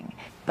doing.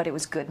 But it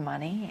was good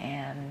money,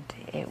 and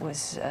it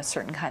was a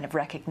certain kind of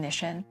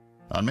recognition.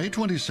 On May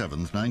 27,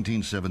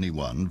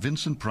 1971,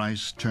 Vincent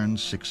Price turned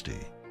 60.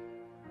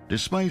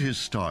 Despite his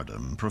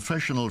stardom,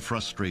 professional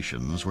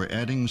frustrations were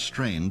adding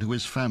strain to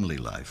his family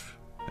life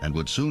and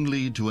would soon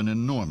lead to an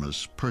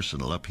enormous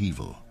personal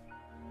upheaval.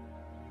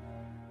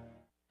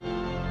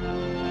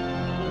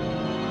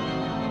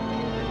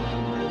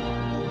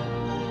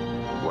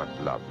 What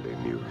lovely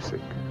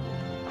music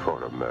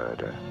for a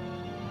murder,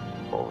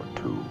 or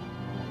two,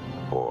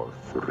 or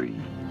three.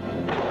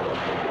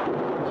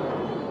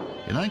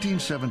 In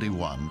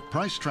 1971,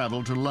 Price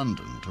traveled to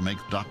London to make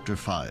Dr.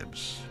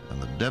 Phibes,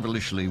 and the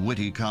devilishly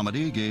witty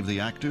comedy gave the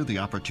actor the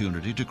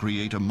opportunity to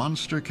create a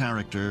monster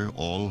character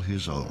all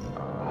his own.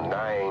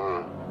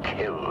 9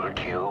 killed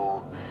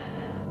you.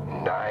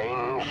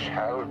 9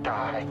 shall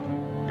die.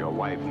 Your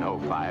wife, no,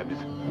 Phibes.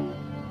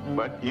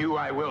 But you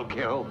I will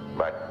kill.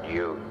 But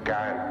you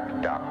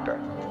can't,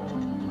 Doctor.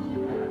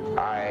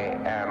 I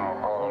am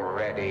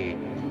already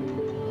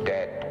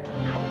dead.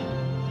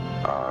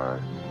 Are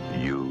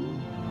you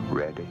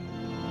ready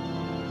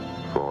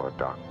for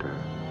Dr.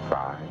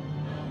 Phibes?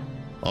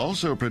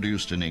 Also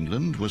produced in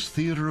England was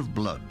Theatre of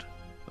Blood,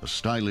 a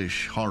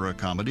stylish horror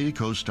comedy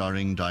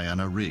co-starring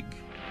Diana Rigg.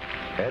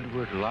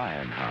 Edward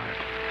Lionheart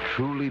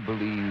truly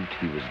believed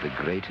he was the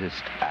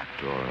greatest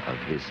actor of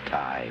his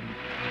time.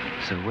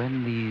 So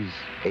when these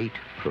 8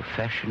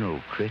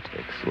 professional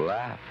critics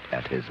laughed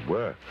at his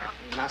work,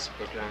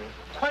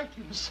 Quite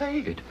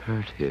insane. it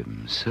hurt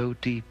him so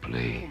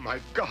deeply. Oh, my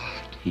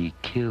God. He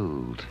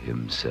killed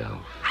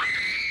himself.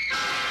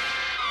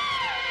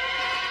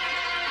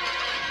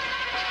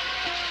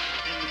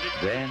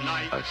 Then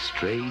a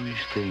strange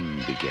thing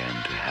began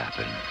to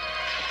happen.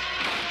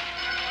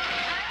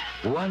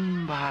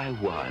 One by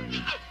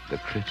one, the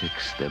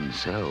critics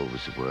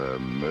themselves were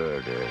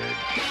murdered.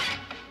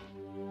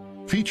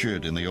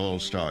 Featured in the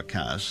all-star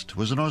cast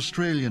was an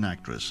Australian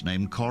actress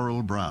named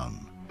Coral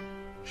Brown.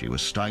 She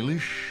was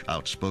stylish,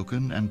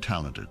 outspoken, and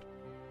talented,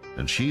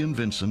 and she and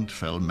Vincent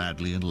fell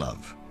madly in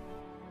love.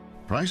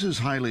 Price's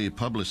highly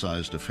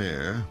publicized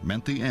affair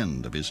meant the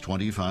end of his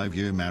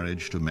 25-year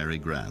marriage to Mary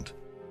Grant.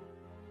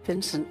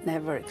 Vincent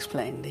never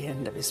explained the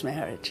end of his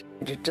marriage.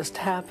 It just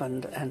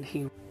happened, and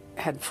he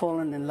had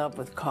fallen in love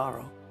with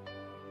Coral.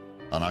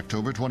 On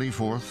October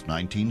 24,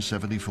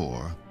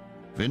 1974,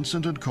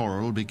 Vincent and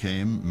Coral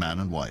became man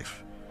and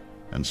wife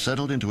and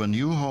settled into a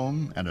new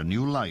home and a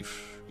new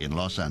life in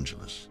Los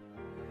Angeles.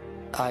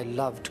 I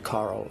loved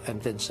Coral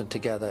and Vincent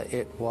together.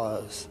 It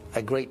was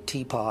a great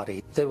tea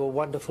party. They were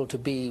wonderful to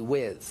be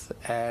with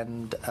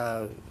and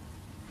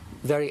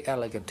very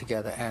elegant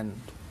together and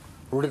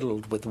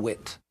riddled with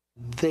wit.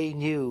 They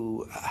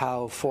knew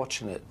how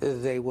fortunate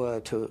they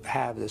were to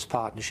have this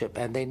partnership,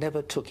 and they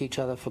never took each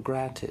other for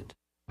granted.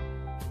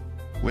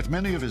 With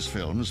many of his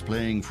films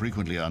playing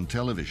frequently on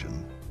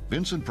television,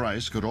 Vincent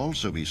Price could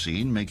also be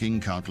seen making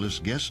countless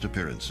guest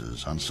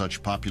appearances on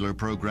such popular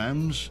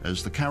programs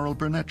as The Carol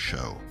Burnett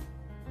Show,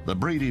 The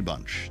Brady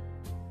Bunch,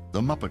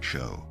 The Muppet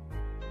Show,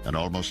 and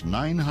almost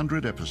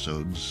 900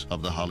 episodes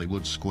of The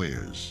Hollywood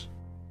Squares.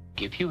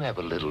 If you have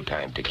a little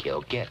time to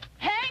kill, get...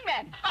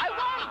 Hangman! I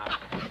won't!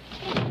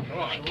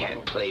 I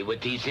can't play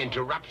with these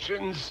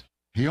interruptions.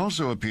 He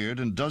also appeared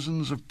in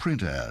dozens of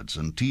print ads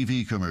and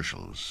TV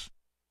commercials,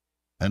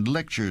 and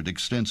lectured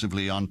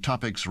extensively on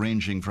topics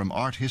ranging from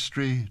art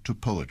history to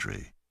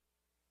poetry.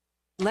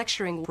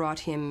 Lecturing brought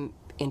him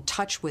in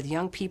touch with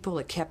young people.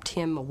 It kept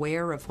him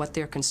aware of what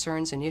their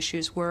concerns and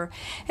issues were,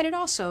 and it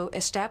also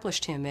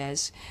established him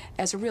as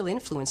a real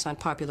influence on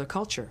popular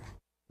culture.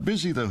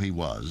 Busy though he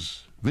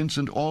was,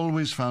 Vincent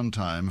always found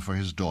time for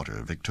his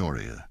daughter,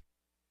 Victoria.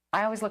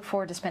 I always look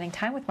forward to spending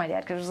time with my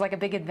dad because it was like a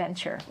big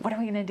adventure. What are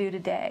we going to do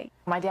today?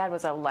 My dad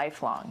was a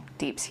lifelong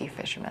deep-sea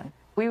fisherman.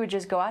 We would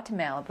just go out to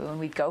Malibu and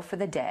we'd go for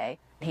the day.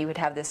 He would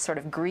have this sort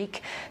of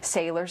Greek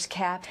sailor's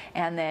cap,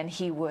 and then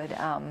he would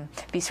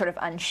be sort of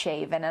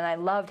unshaven. And I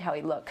loved how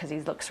he looked because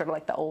he looked sort of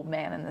like the old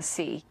man in the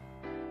sea.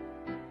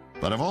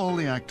 But of all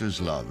the actor's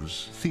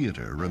loves,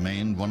 theater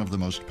remained one of the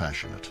most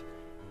passionate.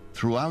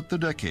 Throughout the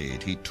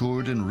decade, he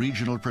toured in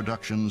regional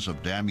productions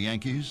of Damn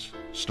Yankees,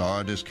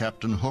 starred as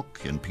Captain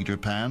Hook in Peter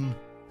Pan,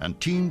 and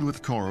teamed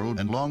with Coral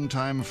and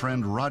longtime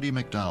friend Roddy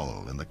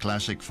McDowell in the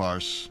classic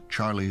farce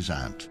Charlie's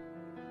Aunt.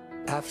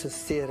 After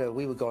theater,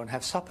 we would go and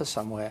have supper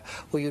somewhere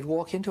where you'd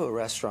walk into a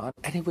restaurant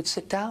and he would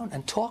sit down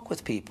and talk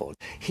with people.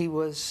 He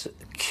was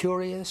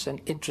curious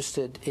and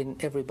interested in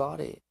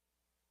everybody.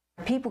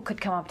 People could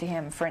come up to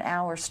him for an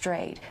hour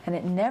straight, and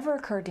it never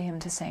occurred to him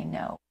to say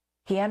no.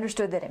 He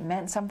understood that it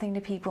meant something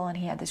to people, and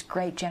he had this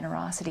great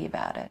generosity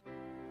about it.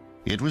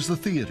 It was the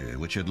theater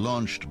which had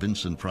launched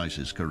Vincent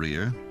Price's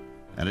career,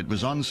 and it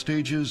was on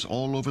stages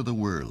all over the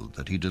world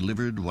that he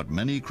delivered what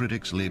many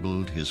critics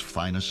labeled his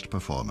finest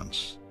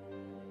performance.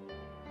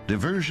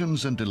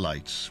 Diversions and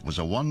Delights was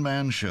a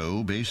one-man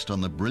show based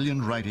on the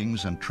brilliant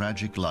writings and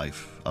tragic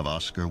life of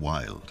Oscar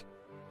Wilde.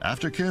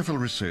 After careful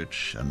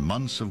research and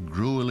months of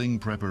grueling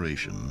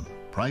preparation,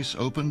 Price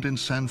opened in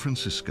San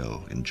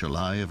Francisco in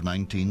July of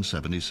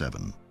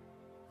 1977.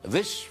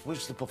 This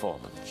was the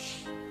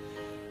performance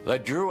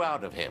that drew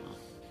out of him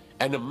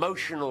an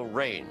emotional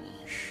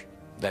range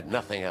that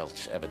nothing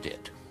else ever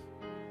did.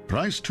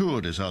 Price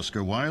toured as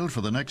Oscar Wilde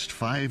for the next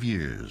 5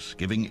 years,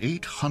 giving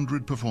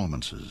 800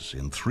 performances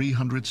in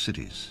 300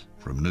 cities,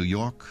 from New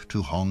York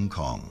to Hong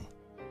Kong.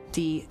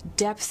 The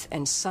depth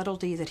and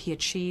subtlety that he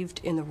achieved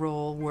in the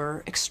role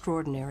were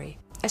extraordinary,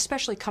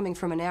 especially coming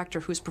from an actor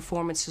whose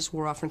performances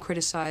were often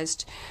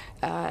criticized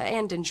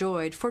and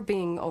enjoyed for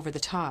being over the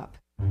top.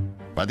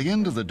 By the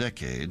end of the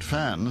decade,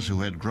 fans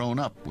who had grown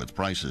up with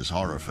Price's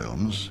horror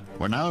films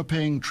were now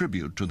paying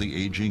tribute to the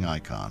aging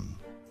icon.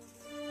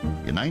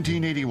 In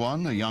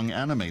 1981, a young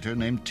animator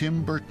named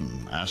Tim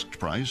Burton asked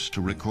Price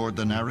to record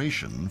the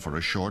narration for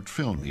a short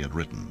film he had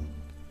written.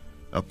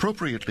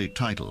 Appropriately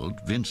titled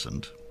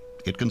Vincent,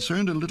 it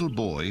concerned a little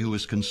boy who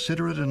is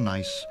considerate and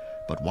nice,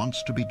 but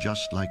wants to be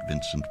just like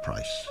Vincent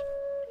Price.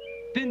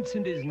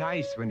 Vincent is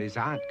nice when his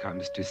aunt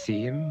comes to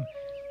see him,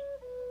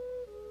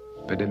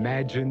 but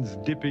imagines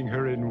dipping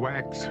her in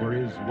wax for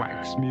his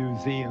wax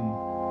museum.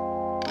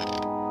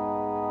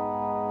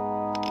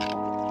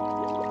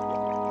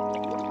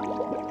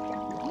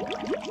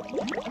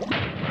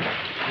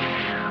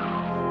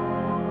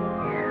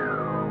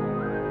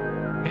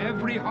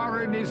 Every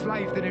horror in his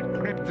life that had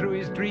crept through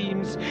his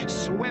dreams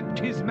swept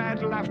his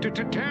mad laughter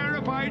to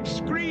terrified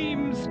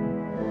screams.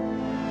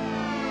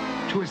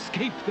 To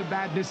escape the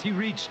madness, he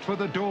reached for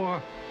the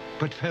door,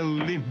 but fell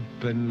limp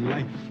and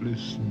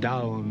lifeless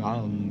down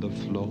on the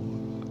floor.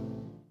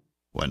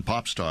 When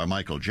pop star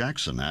Michael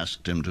Jackson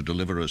asked him to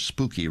deliver a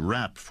spooky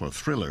rap for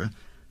Thriller,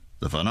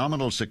 the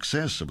phenomenal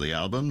success of the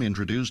album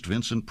introduced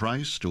Vincent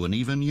Price to an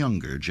even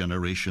younger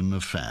generation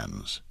of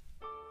fans.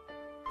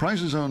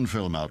 Price's own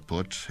film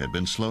output had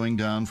been slowing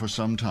down for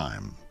some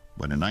time,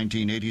 when in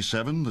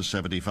 1987 the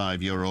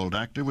 75-year-old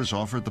actor was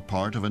offered the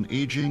part of an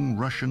aging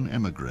Russian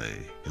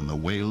émigré in The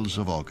Whales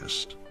of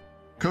August.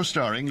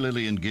 Co-starring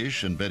Lillian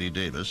Gish and Betty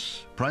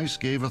Davis, Price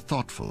gave a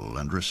thoughtful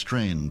and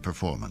restrained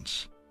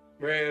performance.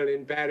 Well,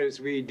 in Paris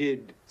we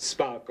did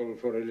sparkle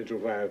for a little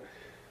while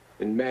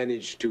and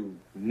managed to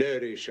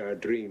nourish our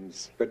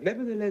dreams. But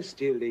nevertheless,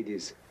 dear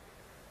ladies,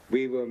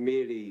 we were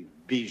merely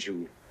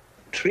bijoux.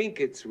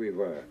 Trinkets we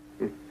were,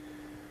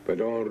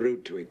 but en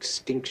route to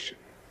extinction.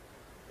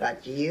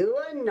 But you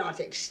are not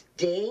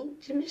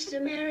extinct,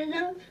 Mr.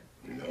 Marinov?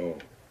 No,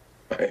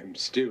 I am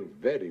still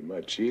very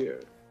much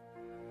here.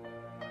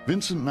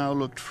 Vincent now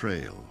looked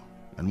frail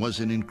and was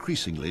in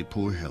increasingly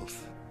poor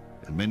health,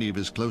 and many of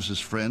his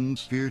closest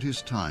friends feared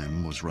his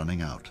time was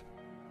running out.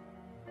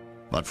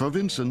 But for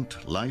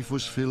Vincent, life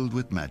was filled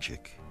with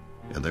magic,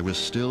 and there was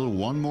still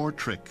one more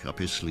trick up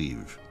his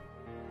sleeve.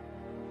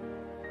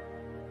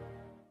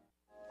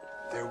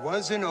 There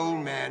was an old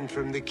man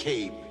from the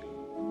Cape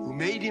who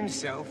made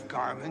himself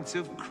garments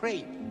of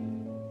crepe.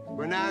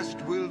 When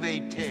asked, will they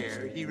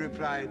tear, he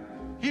replied,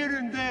 here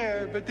and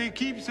there, but they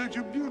keep such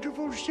a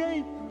beautiful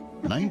shape.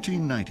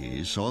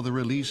 1990 saw the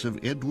release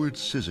of Edward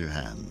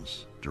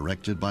Scissorhands,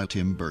 directed by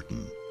Tim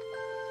Burton.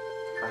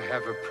 I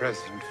have a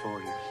present for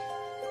you.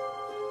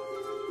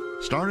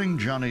 Starring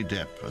Johnny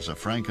Depp as a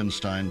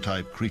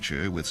Frankenstein-type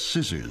creature with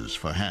scissors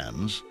for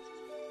hands,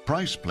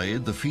 Price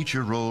played the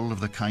feature role of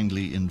the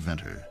kindly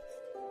inventor.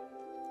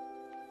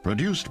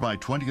 Produced by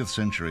 20th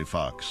Century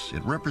Fox,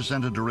 it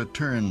represented a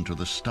return to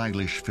the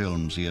stylish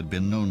films he had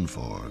been known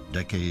for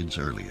decades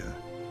earlier.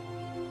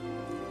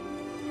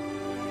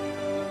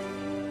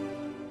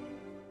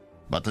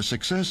 But the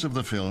success of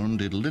the film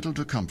did little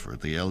to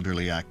comfort the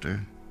elderly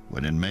actor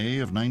when in May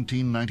of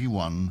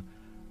 1991,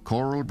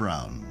 Coral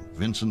Brown,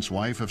 Vincent's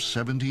wife of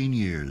 17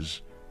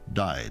 years,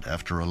 died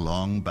after a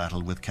long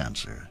battle with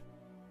cancer.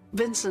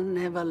 Vincent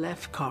never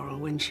left Coral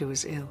when she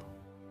was ill.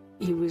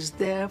 He was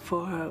there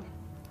for her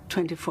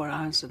 24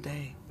 hours a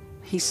day.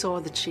 He saw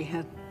that she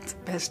had the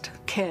best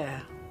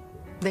care.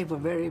 They were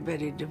very,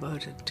 very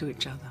devoted to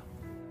each other.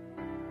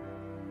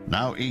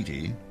 Now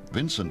 80,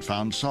 Vincent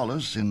found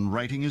solace in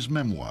writing his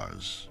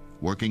memoirs,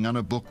 working on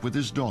a book with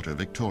his daughter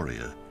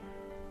Victoria,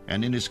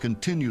 and in his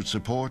continued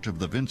support of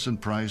the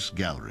Vincent Price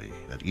Gallery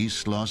at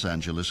East Los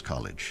Angeles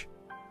College.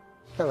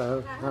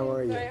 Hello, how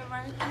are you?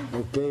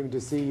 I came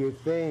to see your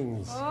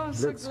things. Oh, I'm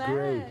so Looks glad.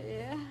 great.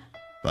 Yeah.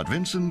 But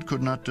Vincent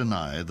could not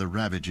deny the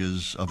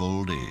ravages of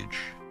old age.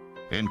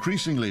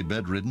 Increasingly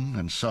bedridden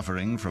and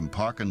suffering from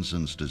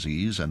Parkinson's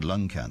disease and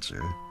lung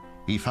cancer,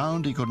 he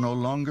found he could no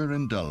longer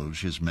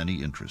indulge his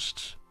many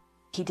interests.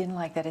 He didn't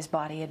like that his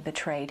body had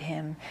betrayed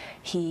him.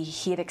 He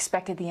had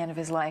expected the end of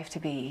his life to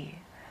be,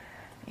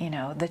 you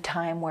know, the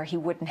time where he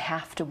wouldn't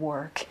have to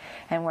work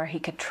and where he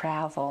could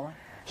travel.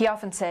 He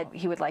often said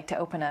he would like to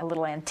open a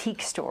little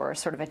antique store,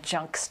 sort of a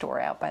junk store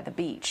out by the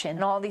beach.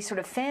 And all these sort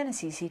of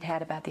fantasies he'd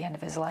had about the end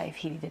of his life,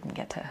 he didn't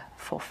get to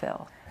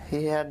fulfill.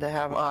 He had to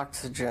have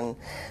oxygen,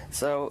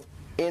 so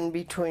in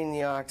between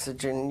the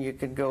oxygen, you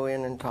could go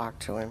in and talk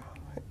to him.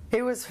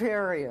 He was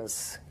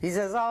furious. He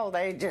says, old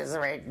age is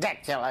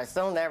ridiculous.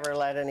 Don't ever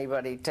let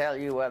anybody tell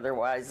you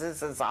otherwise.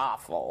 This is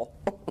awful.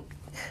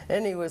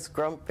 And he was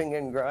grumping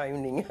and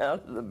grinding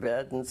out of the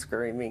bed and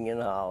screaming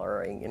and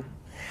hollering and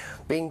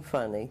being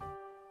funny.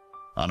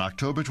 On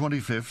October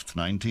 25th,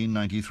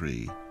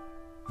 1993,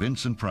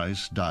 Vincent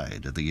Price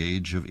died at the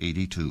age of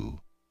 82.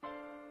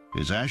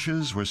 His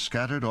ashes were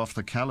scattered off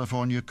the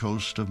California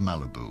coast of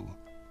Malibu,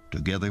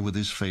 together with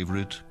his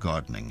favorite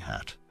gardening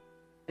hat.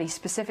 He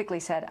specifically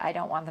said, I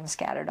don't want them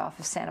scattered off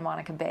of Santa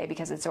Monica Bay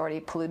because it's already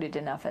polluted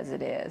enough as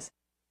it is.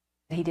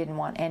 He didn't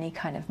want any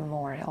kind of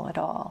memorial at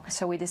all.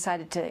 So we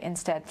decided to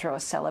instead throw a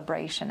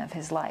celebration of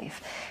his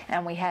life,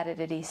 and we had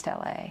it at East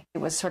LA. It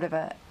was sort of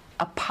a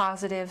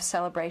positive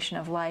celebration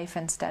of life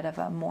instead of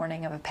a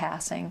mourning of a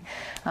passing.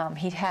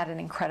 He'd had an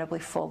incredibly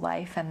full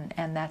life,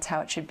 and that's how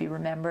it should be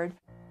remembered.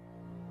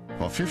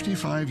 For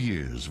 55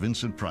 years,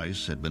 Vincent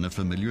Price had been a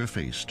familiar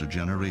face to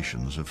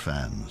generations of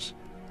fans.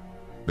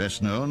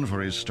 Best known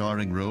for his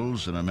starring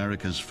roles in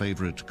America's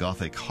favorite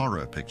Gothic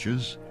horror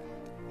pictures,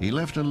 he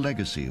left a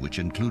legacy which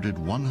included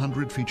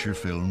 100 feature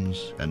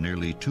films and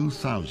nearly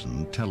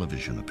 2,000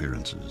 television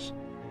appearances.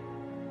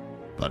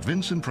 But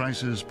Vincent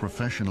Price's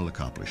professional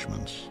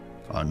accomplishments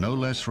are no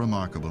less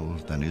remarkable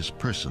than his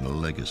personal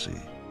legacy.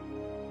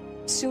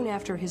 Soon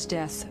after his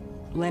death,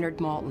 Leonard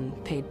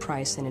Maltin paid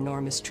Price an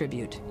enormous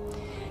tribute.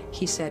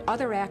 He said,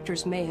 other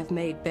actors may have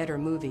made better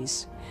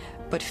movies,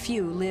 but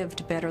few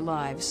lived better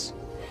lives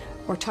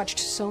or touched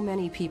so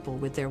many people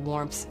with their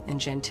warmth and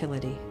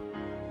gentility.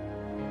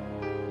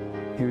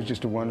 He was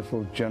just a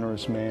wonderful,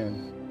 generous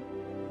man.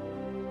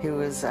 He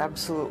was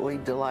absolutely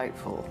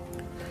delightful.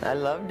 I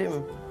loved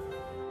him.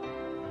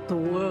 The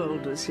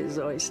world was his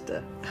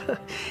oyster.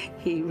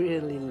 He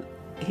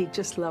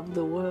just loved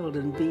the world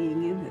and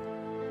being in it.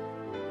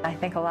 I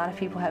think a lot of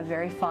people have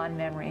very fond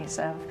memories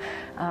of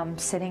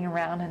sitting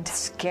around and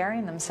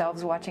scaring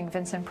themselves watching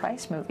Vincent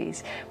Price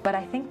movies. But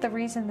I think the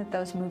reason that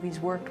those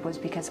movies worked was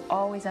because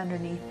always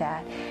underneath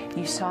that,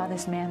 you saw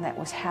this man that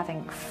was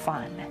having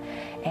fun.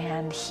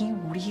 And he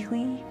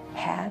really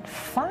had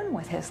fun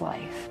with his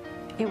life.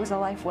 It was a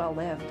life well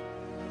lived.